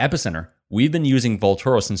 And at Epicenter, we've been using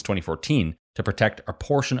Vaultoro since 2014 to protect a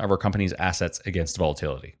portion of our company's assets against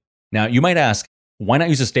volatility. Now, you might ask, why not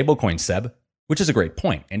use a stablecoin, Seb? Which is a great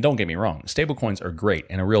point, and don't get me wrong, stablecoins are great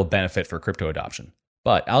and a real benefit for crypto adoption.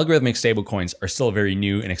 But algorithmic stablecoins are still a very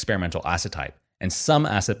new and experimental asset type, and some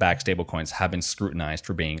asset-backed stablecoins have been scrutinized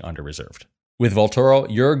for being under-reserved. With Vaultoro,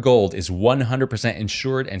 your gold is 100%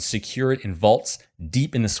 insured and secured in vaults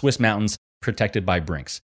deep in the Swiss mountains, protected by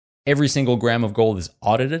Brinks. Every single gram of gold is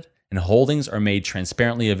audited, and holdings are made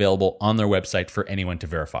transparently available on their website for anyone to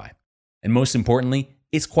verify. And most importantly,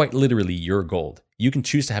 it's quite literally your gold. You can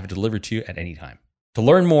choose to have it delivered to you at any time. To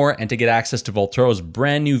learn more and to get access to Vaultoro's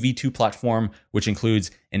brand new V2 platform, which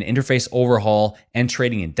includes an interface overhaul and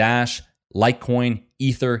trading in Dash, Litecoin,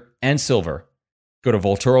 Ether, and Silver, go to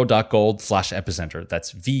vaultoro.gold/epicenter.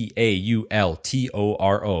 That's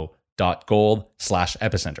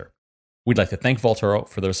VAULTORO.gold/epicenter. We'd like to thank Vaultoro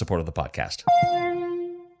for their support of the podcast.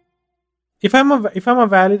 If I'm a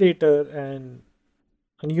validator and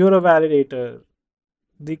you're a validator,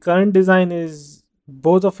 the current design is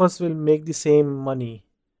both of us will make the same money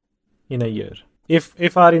in a year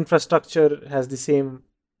if our infrastructure has the same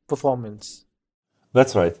performance.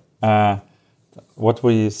 That's right. What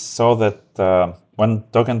we saw that when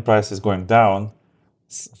token price is going down,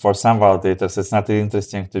 for some validators, it's not really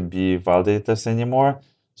interesting to be validators anymore.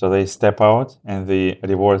 So they step out, and the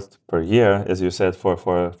reward per year, as you said, for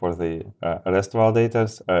the rest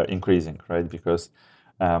validators increasing, right? Because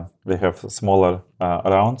they have smaller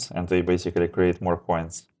rounds, and they basically create more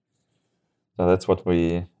coins. So that's what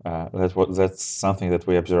that's something that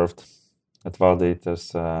we observed at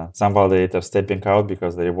validators. Some validators stepping out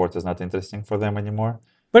because the reward is not interesting for them anymore.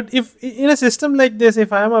 But if in a system like this,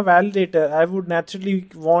 if I am a validator, I would naturally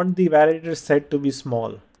want the validator set to be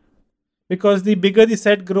small, because the bigger the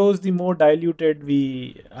set grows, the more diluted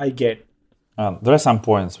I get. There are some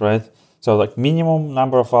points, right? So like minimum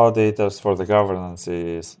number of validators for the governance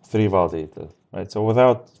is 3 validators, right? So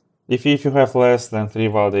if you have less than 3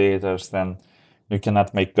 validators, then you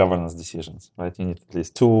cannot make governance decisions, right? You need at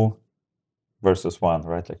least 2 versus 1,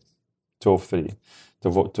 right? Like 2 of 3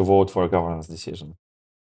 to vote for a governance decision.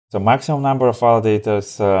 So maximum number of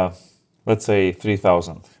validators, let's say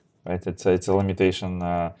 3,000, right? It's a limitation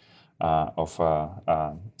of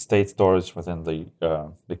state storage within the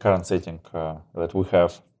current setting that we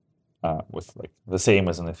have. With like the same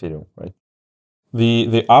as in Ethereum, right?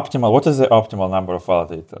 The optimal, what is the optimal number of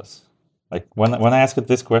validators? Like when I asked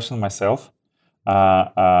this question myself,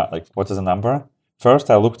 like what is the number? First,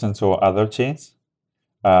 I looked into other chains.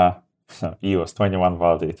 EOS 21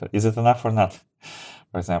 validator. Is it enough or not?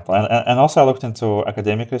 For example, and also I looked into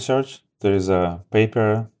academic research. There is a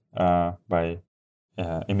paper by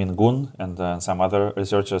Emin Gun and some other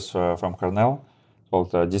researchers from Cornell called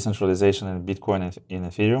Decentralization in Bitcoin in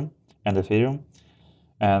Ethereum.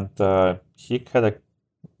 And he had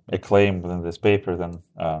a claim within this paper that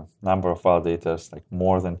number of validators, like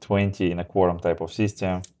more than 20 in a quorum type of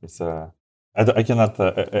system. It's I cannot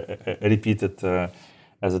repeat it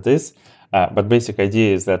as it is, but basic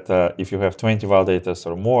idea is that if you have 20 validators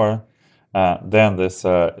or more, then this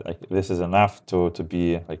is enough to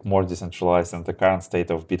be like more decentralized than the current state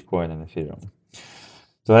of Bitcoin and Ethereum.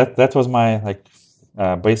 So that was my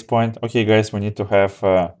base point. Okay, guys, we need to have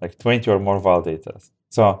like 20 or more validators.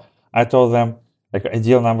 So I told them like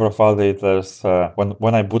ideal number of validators.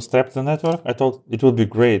 When I bootstrapped the network, I thought it would be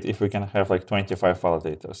great if we can have like 25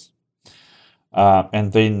 validators.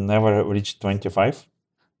 and they never reached 25,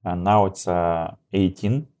 and now it's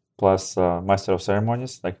 18 plus master of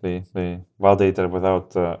ceremonies, like the validator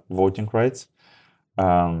without voting rights.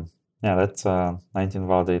 That's 19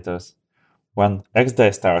 validators. When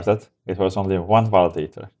XDAI started, it was only one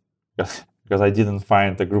validator because I didn't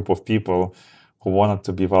find a group of people who wanted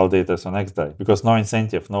to be validators on XDAI, because no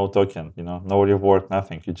incentive, no token, no reward,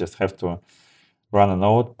 nothing. You just have to run a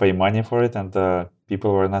node, pay money for it, and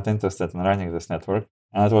people were not interested in running this network.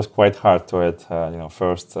 And it was quite hard to add,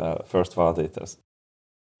 first validators.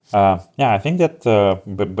 I think that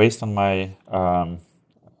based on my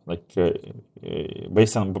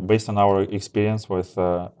based on our experience with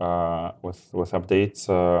updates,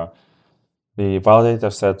 the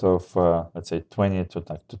validator set of let's say 20 to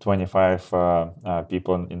 25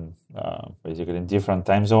 people in basically in different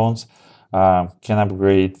time zones can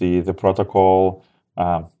upgrade the protocol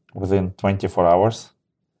within 24 hours,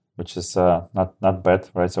 which is not bad,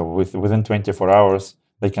 right? So within 24 hours,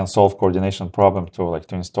 they can solve coordination problem to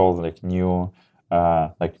install new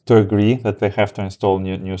to agree that they have to install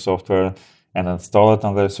new software and install it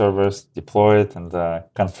on their servers, deploy it, and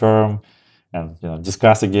confirm, and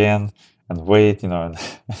discuss again and wait, and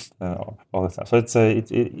all that stuff. So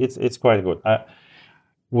it's quite good.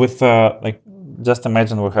 With just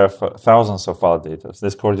imagine we have thousands of validators.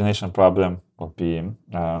 This coordination problem will be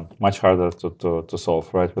much harder to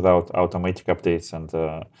solve, right? Without automatic updates and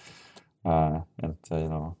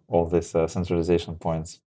all these centralization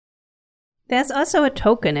points. There's also a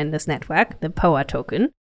token in this network, the POA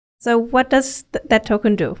token. So what does that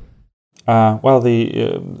token do? Well,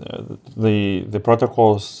 the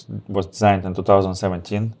protocols was designed in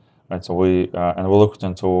 2017. Right, so we looked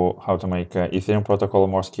into how to make Ethereum protocol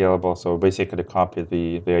more scalable. So basically, copied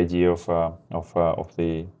the idea of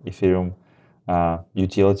the Ethereum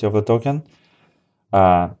utility of the token,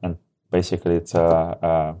 and basically it's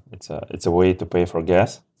a way to pay for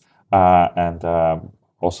gas, and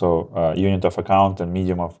also unit of account and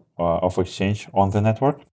medium of exchange on the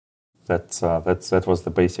network. That was the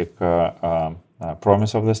basic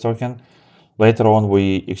promise of this token. Later on,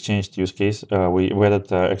 we exchanged use case. We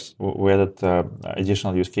added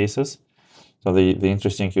additional use cases. So the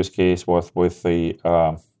interesting use case was with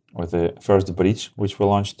the first bridge, which we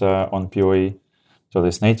launched on POA. So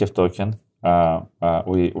this native token,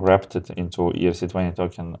 we wrapped it into ERC20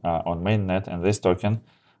 token on mainnet, and this token,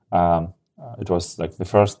 it was like the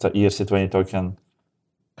first ERC20 token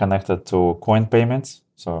connected to coin payments.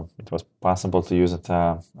 So it was possible to use it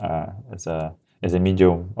as a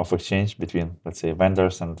medium of exchange between, let's say,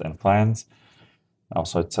 vendors and clients.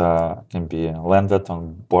 Also, it can be lended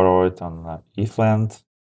on, borrowed on ETHLend,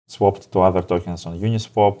 swapped to other tokens on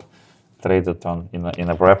Uniswap, traded on in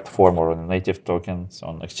a wrapped form or on native tokens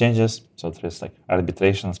on exchanges. So there is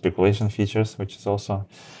arbitration and speculation features, which is also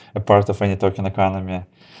a part of any token economy,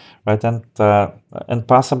 right? And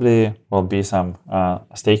possibly will be some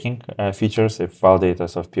staking features if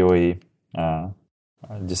validators of POA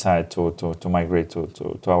decide to migrate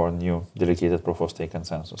to our new delegated proof of stake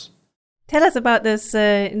consensus. Tell us about this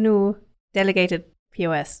new delegated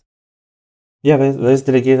POS. Yeah, this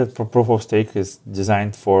delegated proof of stake is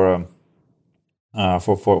designed for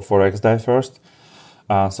XDAI first.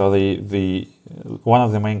 So the one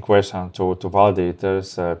of the main questions to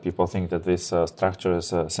validators, people think that this structure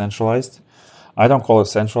is centralized. I don't call it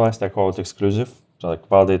centralized. I call it exclusive. So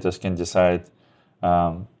validators can decide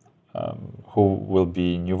who will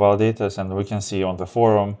be new validators, and we can see on the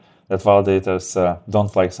forum that validators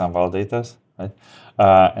don't like some validators, right?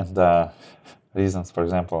 And reasons, for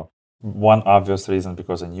example, one obvious reason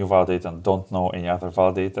because a new validator don't know any other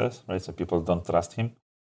validators, right? So people don't trust him.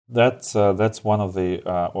 That's one of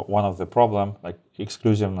the problem. Like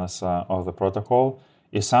exclusiveness of the protocol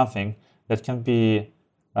is something that can be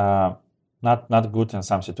not good in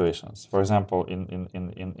some situations. For example,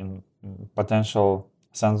 in potential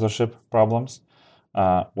censorship problems,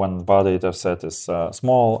 when validator set is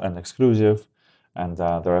small and exclusive, and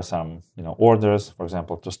there are some orders, for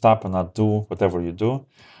example, to stop and not do whatever you do.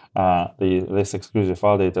 This exclusive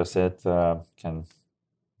validator set can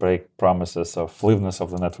break promises of liveness of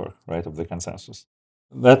the network, right, of the consensus.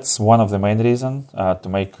 That's one of the main reasons to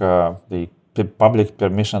make the public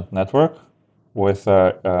permissioned network with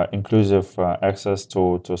inclusive access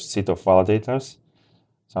to a set of validators.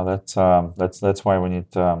 So that's why we need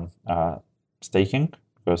staking,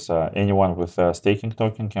 because anyone with a staking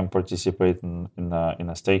token can participate in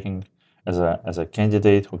a staking as a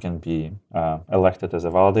candidate who can be elected as a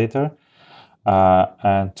validator,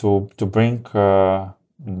 and to bring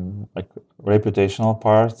reputational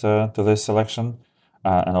part to this selection,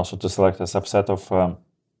 and also to select a subset of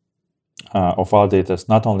of validators,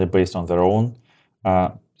 not only based on their own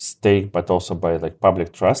stake, but also by like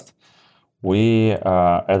public trust. We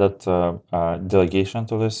added delegation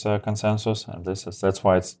to this consensus, and that's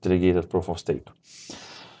why it's delegated proof of stake.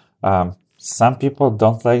 Some people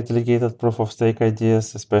don't like delegated proof of stake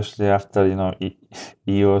ideas, especially after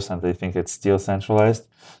EOS, and they think it's still centralized.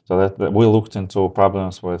 So that we looked into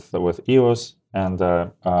problems with EOS and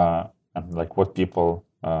like what people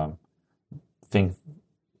think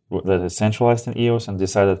that is centralized in EOS, and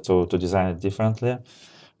decided to design it differently.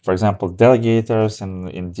 For example, delegators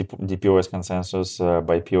in DPoS consensus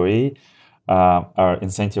by POA are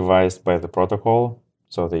incentivized by the protocol,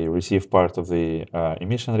 so they receive part of the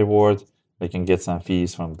emission reward. They can get some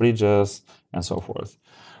fees from bridges and so forth.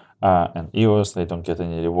 And EOS, they don't get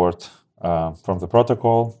any reward from the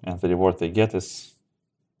protocol, and the reward they get is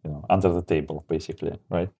under the table, basically,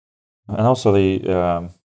 right? And also the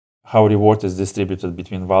how reward is distributed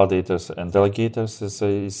between validators and delegators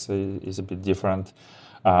is a bit different.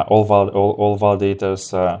 All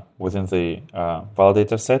validators within the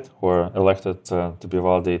validator set who are elected to be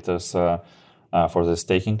validators for the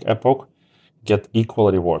staking epoch get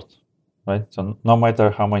equal reward, right? So no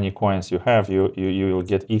matter how many coins you have, you will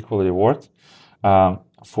get equal reward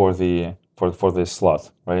for the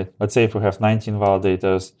slot, right? Let's say if we have 19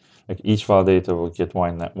 validators, like each validator will get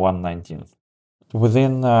 1/19.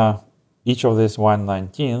 Within each of these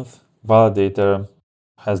 1/19th, validator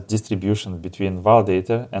has distribution between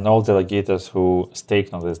validator and all delegators who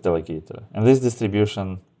staked on this delegator. And this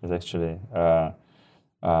distribution is actually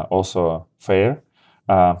also fair.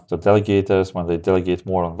 The delegators, when they delegate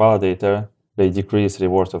more on validator, they decrease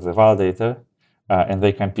reward of the validator and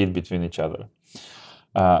they compete between each other.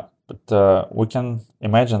 But we can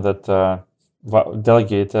imagine that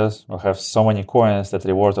delegators will have so many coins that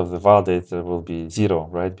reward of the validator will be 0,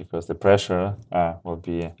 right? Because the pressure will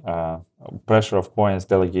be pressure of coins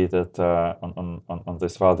delegated on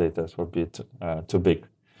these validators will be too big.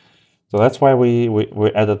 So that's why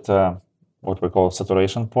we added what we call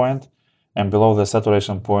saturation point, and below the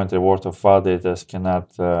saturation point, reward of validators cannot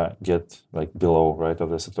get like below, right, of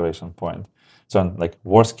the saturation point. So in like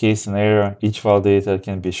worst case scenario, each validator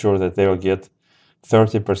can be sure that they will get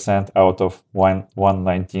 30% out of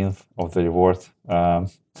 1/19th of the reward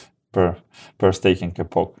per staking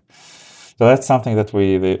epoch. So that's something that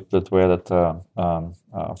we added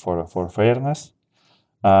for fairness.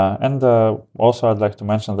 And also, I'd like to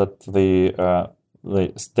mention that the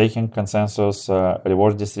staking consensus,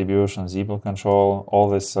 reward distribution, ZBL control, all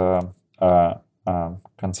this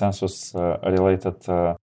consensus related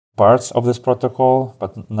parts of this protocol,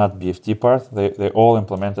 but not BFT part, they all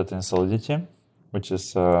implemented in Solidity, which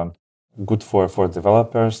is good for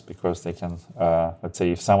developers because they can, let's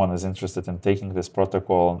say, if someone is interested in taking this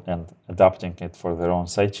protocol and adapting it for their own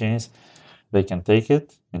sidechains, they can take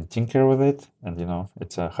it and tinker with it. And,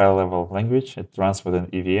 it's a high-level language. It runs within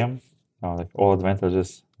EVM, like all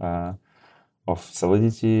advantages of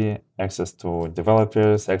Solidity, access to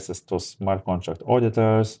developers, access to smart contract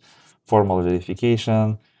auditors, formal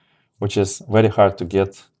verification, which is very hard to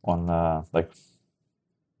get on like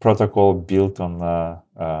protocol built on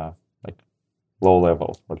like low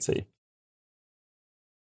level, let's say.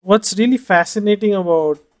 What's really fascinating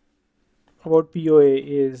about POA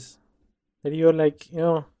is that you're like,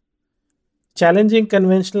 challenging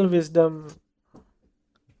conventional wisdom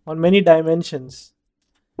on many dimensions,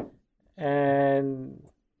 and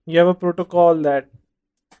you have a protocol that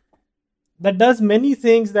does many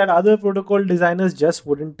things that other protocol designers just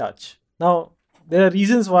wouldn't touch. Now, there are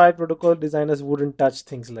reasons why protocol designers wouldn't touch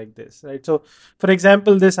things like this, right? So, for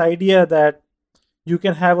example, this idea that you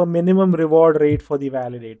can have a minimum reward rate for the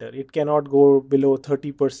validator. It cannot go below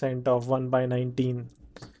 30% of 1/19.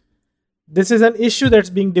 This is an issue that's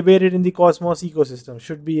being debated in the Cosmos ecosystem.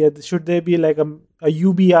 Should there be like a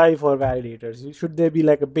UBI for validators? Should there be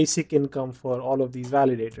like a basic income for all of these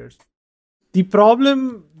validators? The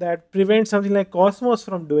problem that prevents something like Cosmos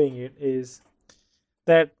from doing it is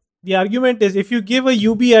that the argument is if you give a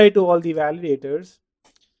UBI to all the validators,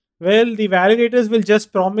 well, the validators will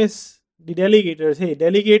just promise the delegators, hey,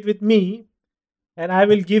 delegate with me and I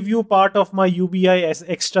will give you part of my UBI as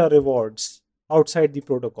extra rewards outside the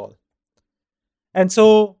protocol. And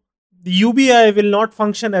so the UBI will not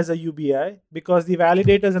function as a UBI because the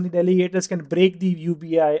validators and the delegators can break the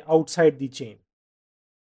UBI outside the chain.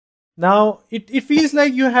 Now, it feels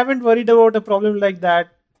like you haven't worried about a problem like that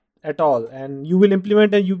at all, and you will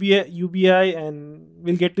implement a UBI and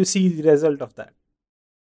we'll get to see the result of that.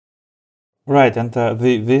 Right, and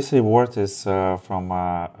this reward is from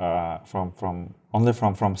only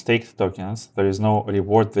from staked tokens. There is no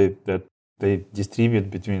reward that they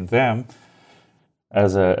distribute between them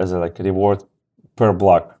as a like reward per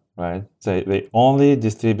block, right? So they only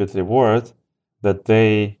distribute reward that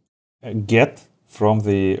they get from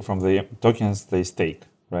the tokens they stake,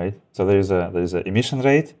 right? So there's a emission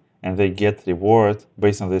rate, and they get reward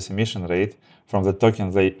based on this emission rate from the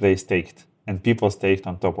tokens they staked, and people staked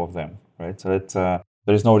on top of them, right? So it's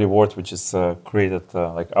there is no reward which is created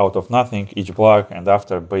like out of nothing each block, and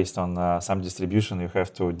after based on some distribution you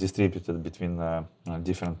have to distribute it between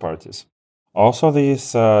different parties. Also,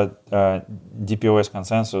 this DPoS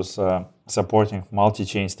consensus supporting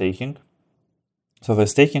multi-chain staking. So the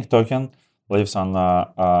staking token lives on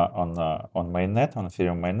mainnet, on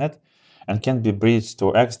Ethereum mainnet, and can be bridged to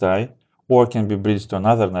XDAI or can be bridged to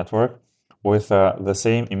another network with the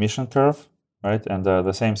same emission curve, right, and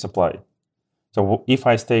the same supply. So if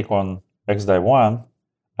I stake on XDAI1,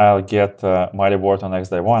 I'll get my reward on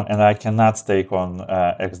XDAI1, and I cannot stake on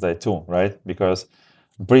XDAI2, right? Because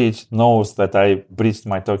Bridge knows that I bridged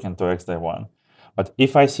my token to XDAI1. But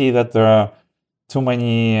if I see that there are too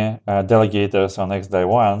many delegators on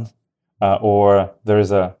XDAI1, or there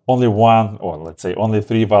is only one, or let's say only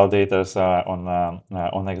 3 validators on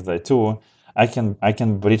XDAI2, I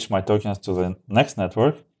can bridge my tokens to the next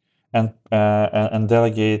network and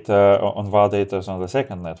delegate on validators on the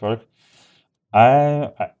second network.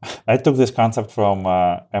 I took this concept from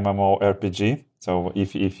MMORPG. So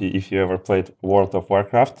if you ever played World of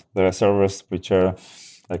Warcraft, there are servers which are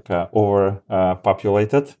like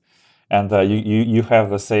overpopulated, and you have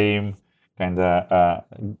the same kind of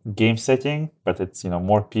game setting, but it's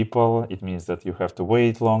more people. It means that you have to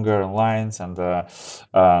wait longer in lines, and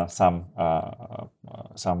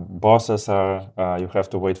some bosses are you have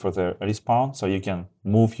to wait for the respawn. So you can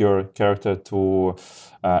move your character to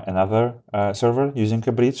another server using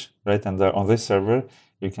a bridge, right? And on this server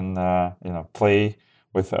you can play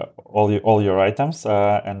with all your items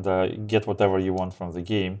and get whatever you want from the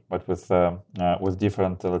game, but with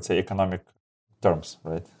different let's say economic terms,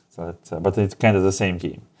 right? So but it's kind of the same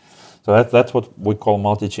game. So that's what we call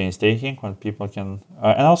multi-chain staking, when people can,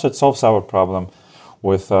 and also it solves our problem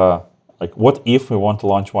with like, what if we want to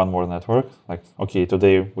launch one more network? Like, okay,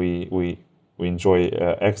 today we enjoy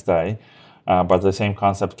XDAI, but the same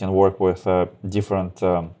concept can work with different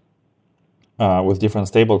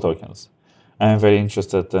stable tokens. I'm very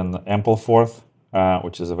interested in Ampleforth,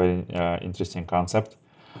 which is a very interesting concept.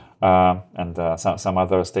 And some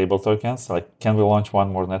other stable tokens. Like, can we launch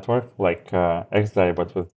one more network like XDAI,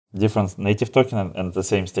 but with different native token and the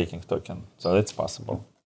same staking token? So it's possible.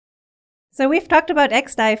 So we've talked about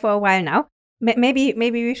XDAI for a while now. Maybe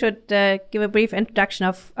we should give a brief introduction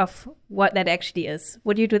of what that actually is.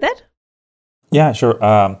 Would you do that? Yeah, sure.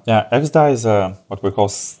 XDAI is what we call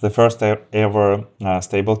the first ever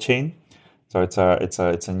stable chain. So it's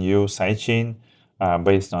a new sidechain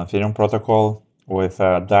based on Ethereum protocol, with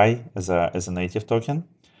DAI as a native token.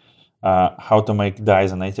 How to make DAI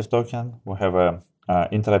as a native token? We have a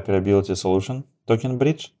interoperability solution, Token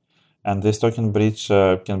Bridge, and this Token Bridge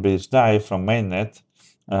can bridge DAI from mainnet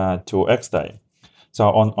to XDAI. So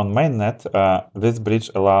on mainnet, this bridge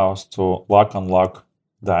allows to lock-unlock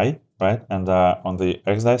DAI, right? And on the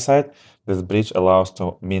XDAI side, this bridge allows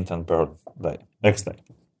to mint and burn DAI, XDAI.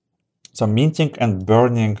 So minting and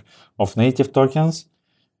burning of native tokens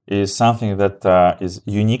is something that is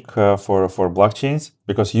unique for blockchains,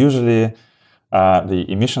 because usually the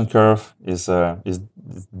emission curve is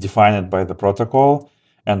defined by the protocol,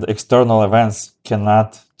 and external events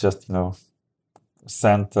cannot just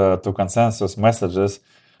send to consensus messages,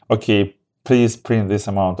 okay, please print this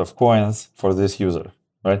amount of coins for this user,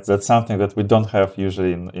 right? That's something that we don't have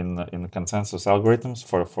usually in consensus algorithms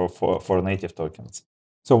for native tokens.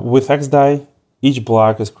 So with XDAI, each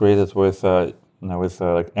block is created with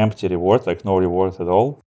like empty reward, like no reward at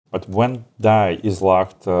all. But when DAI is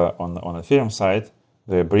locked on Ethereum side,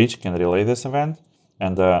 the bridge can relay this event,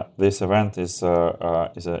 and this event is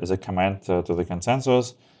a command to the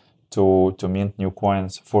consensus to mint new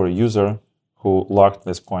coins for a user who locked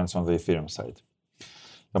these coins on the Ethereum side.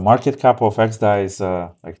 The market cap of XDAI is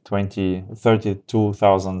like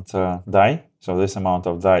 32,000 DAI. So this amount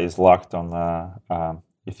of DAI is locked on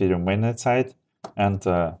Ethereum mainnet side and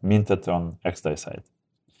minted on XDAI side.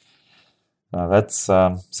 That's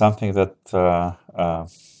something that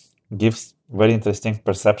gives very interesting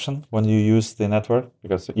perception when you use the network,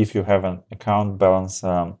 because if you have an account balance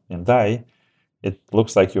in DAI, it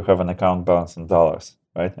looks like you have an account balance in dollars,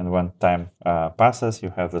 right? And when time passes,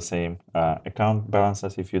 you have the same account balance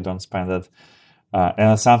as if you don't spend it.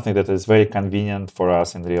 And it's something that is very convenient for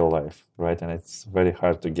us in real life, right? And it's very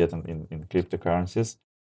hard to get in cryptocurrencies.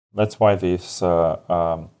 that's why this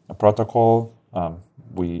protocol,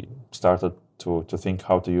 we started to think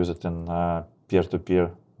how to use it in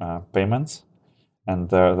peer-to-peer payments. And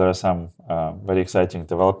there are some very exciting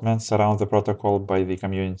developments around the protocol by the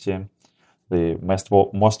community. The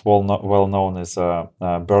most well known is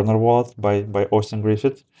Burner Wallet by Austin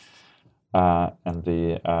Griffith, and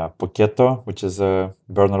the Poketo, which is a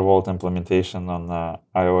Burner Wallet implementation on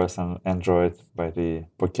iOS and Android by the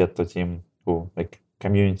Poketo team, who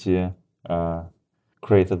community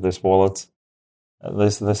created this wallet.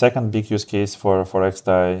 The second big use case for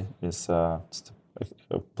XDAI is a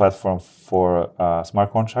platform for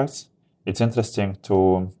smart contracts. It's interesting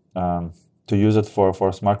to use it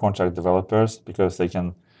for smart contract developers because they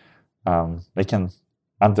can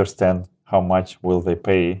understand how much will they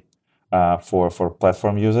pay for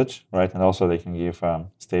platform usage, right? And also they can give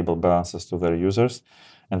stable balances to their users,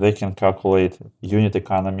 and they can calculate unit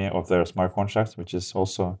economy of their smart contracts, which is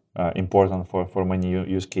also important for many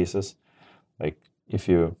use cases. Like if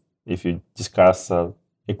you discuss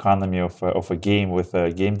economy of a game with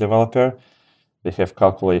a game developer, they have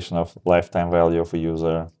calculation of lifetime value of a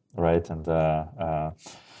user, right? And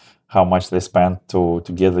how much they spent to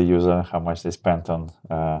get the user, how much they spent on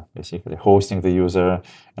basically hosting the user,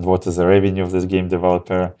 and what is the revenue of this game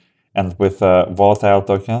developer. And with volatile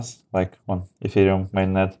tokens, like on Ethereum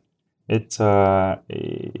mainnet, it's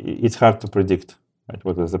hard to predict, right,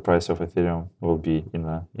 what is the price of Ethereum will be in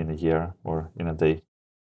a year or in a day.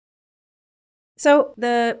 So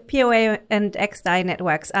the POA and XDAI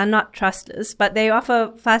networks are not trustless, but they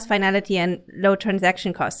offer fast finality and low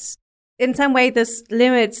transaction costs. In some way, this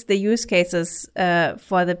limits the use cases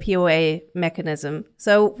for the POA mechanism.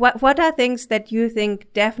 So what are things that you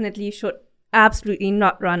think definitely should absolutely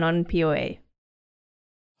not run on POA?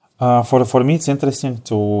 For me, it's interesting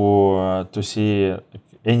to see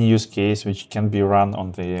any use case which can be run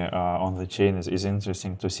on the chain is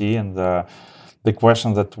interesting to see. And the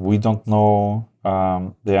question that we don't know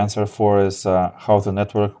the answer for is how the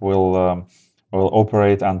network will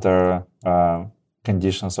operate under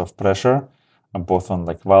conditions of pressure, both on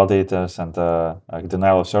validators and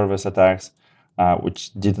denial of service attacks,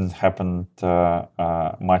 which didn't happen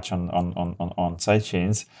much on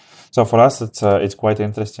sidechains. So for us, it's quite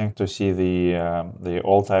interesting to see the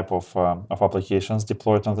all type of applications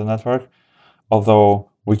deployed on the network, although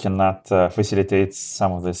we cannot facilitate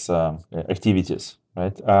some of these activities.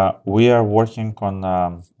 Right? We are working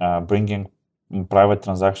on bringing private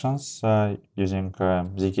transactions using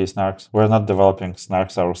ZK Snarks. We're not developing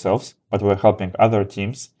Snarks ourselves, but we're helping other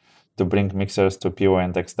teams to bring mixers to POA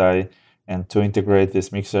and XDAI and to integrate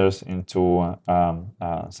these mixers into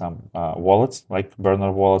some wallets like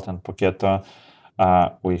Burner Wallet and Poketo.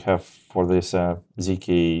 We have for this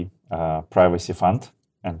ZK privacy fund,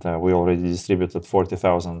 and we already distributed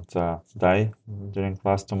 40,000 DAI during the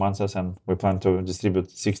last 2 months, and we plan to distribute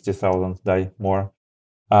 60,000 DAI more.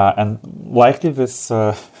 And likely these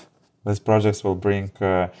projects will bring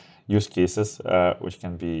use cases which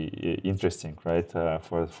can be interesting, right?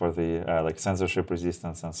 For the censorship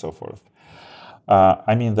resistance and so forth.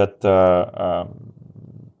 I mean that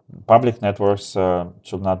public networks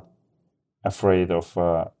should not afraid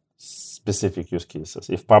of specific use cases.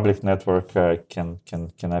 If public network can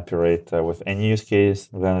operate with any use case,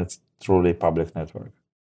 then it's truly public network.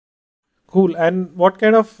 Cool. And what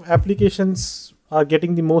kind of applications are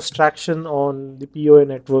getting the most traction on the POA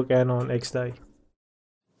network and on XDAI?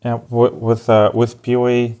 Yeah, with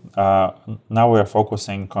POA, now we are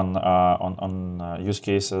focusing on use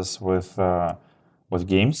cases with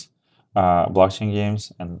games, blockchain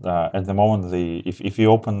games, and at the moment, if you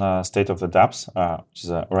open State of the Dapps, which is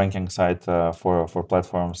a ranking site for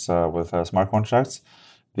platforms with smart contracts,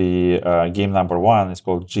 the game number 1 is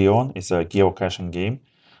called Geon. It's a geocaching game.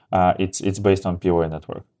 It's based on POA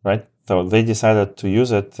network, right? So they decided to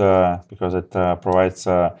use it because it provides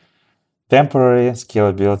a temporary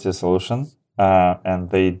scalability solution, and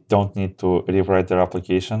they don't need to rewrite their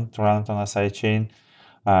application to run it on a sidechain.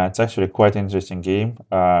 It's actually quite an interesting game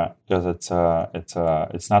because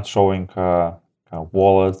it's not showing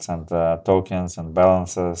wallets and tokens and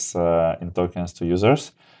balances in tokens to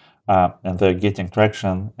users, and they're getting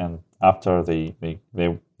traction. And after they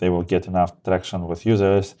will get enough traction with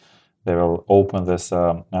users, they will open this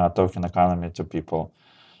token economy to people.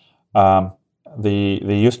 The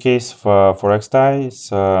use case for XDAI is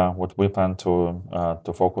what we plan to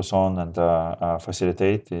focus on and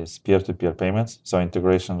facilitate is peer-to-peer payments, so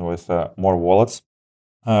integration with more wallets.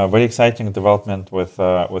 Very exciting development with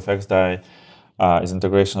XDAI is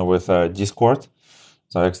integration with Discord.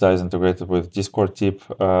 So XDAI is integrated with Discord tip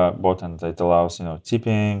bot, and it allows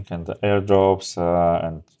tipping and airdrops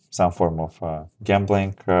and some form of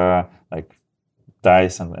gambling, like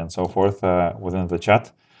dice and so forth within the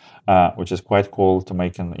chat, which is quite cool to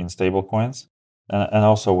make in stable coins. And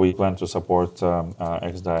also we plan to support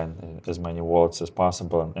XDAI in as many wallets as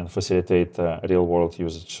possible and facilitate real world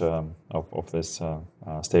usage of this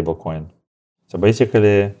stable coin. So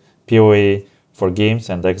basically POA for games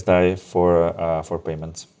and XDAI for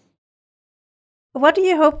payments. What do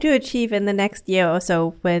you hope to achieve in the next year or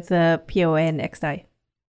so with POA and XDAI?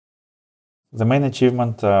 The main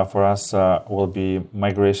achievement for us will be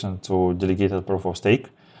migration to delegated proof of stake.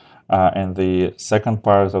 And the second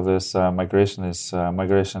part of this migration is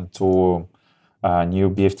migration to new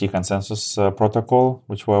BFT consensus protocol,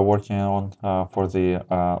 which we're working on for the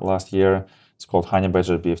last year. It's called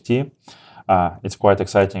Honeybadger BFT. It's quite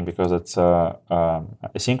exciting because it's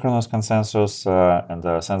asynchronous consensus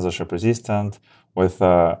and censorship resistant with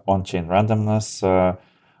on-chain randomness,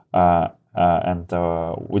 and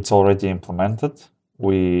it's already implemented.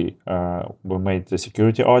 We made the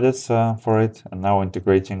security audits for it, and now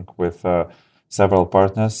integrating with several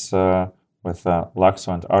partners. With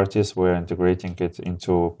Laxo and Artis, we're integrating it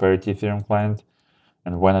into Parity Ethereum client,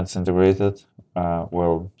 and when it's integrated,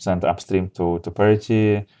 we'll send upstream to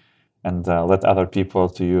Parity and let other people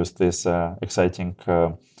to use this exciting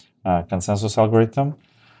consensus algorithm.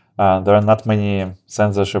 There are not many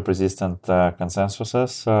censorship-resistant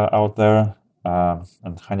consensuses out there,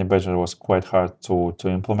 and Honeybadger was quite hard to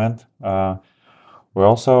implement. We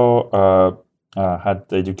also had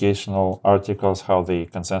educational articles how the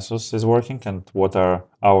consensus is working and what are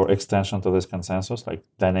our extension to this consensus, like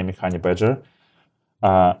dynamic Honeybadger,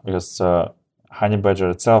 because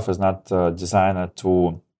Honeybadger itself is not designed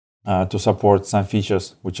to support some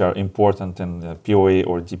features which are important in the POA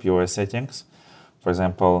or DPoA settings. For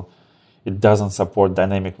example, it doesn't support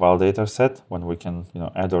dynamic validator set when we can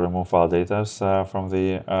add or remove validators from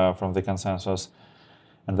the consensus,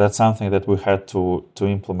 and that's something that we had to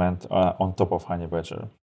implement on top of Honeybadger.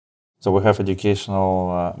 So we have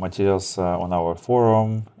educational materials on our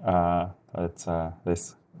forum.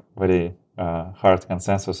 This very hard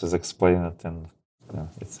consensus is explained and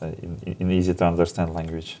it's in easy to understand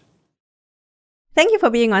language. Thank you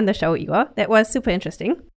for being on the show, Igor. That was super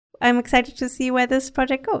interesting. I'm excited to see where this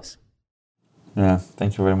project goes. Yeah,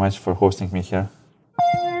 thank you very much for hosting me here.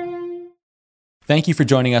 Thank you for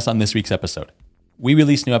joining us on this week's episode. We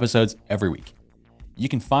release new episodes every week. You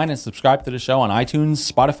can find and subscribe to the show on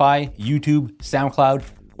iTunes, Spotify, YouTube, SoundCloud,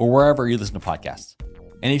 or wherever you listen to podcasts.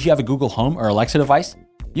 And if you have a Google Home or Alexa device,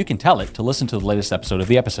 you can tell it to listen to the latest episode of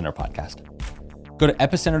the Epicenter podcast. Go to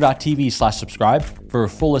epicenter.tv/subscribe for a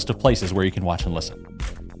full list of places where you can watch and listen.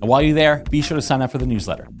 And while you're there, be sure to sign up for the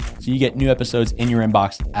newsletter so you get new episodes in your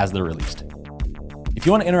inbox as they're released. If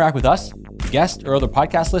you want to interact with us, the guests, or other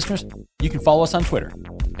podcast listeners, you can follow us on Twitter.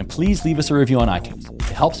 And please leave us a review on iTunes.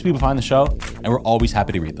 It helps people find the show, and we're always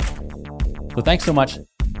happy to read them. So thanks so much,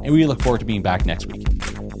 and we look forward to being back next week.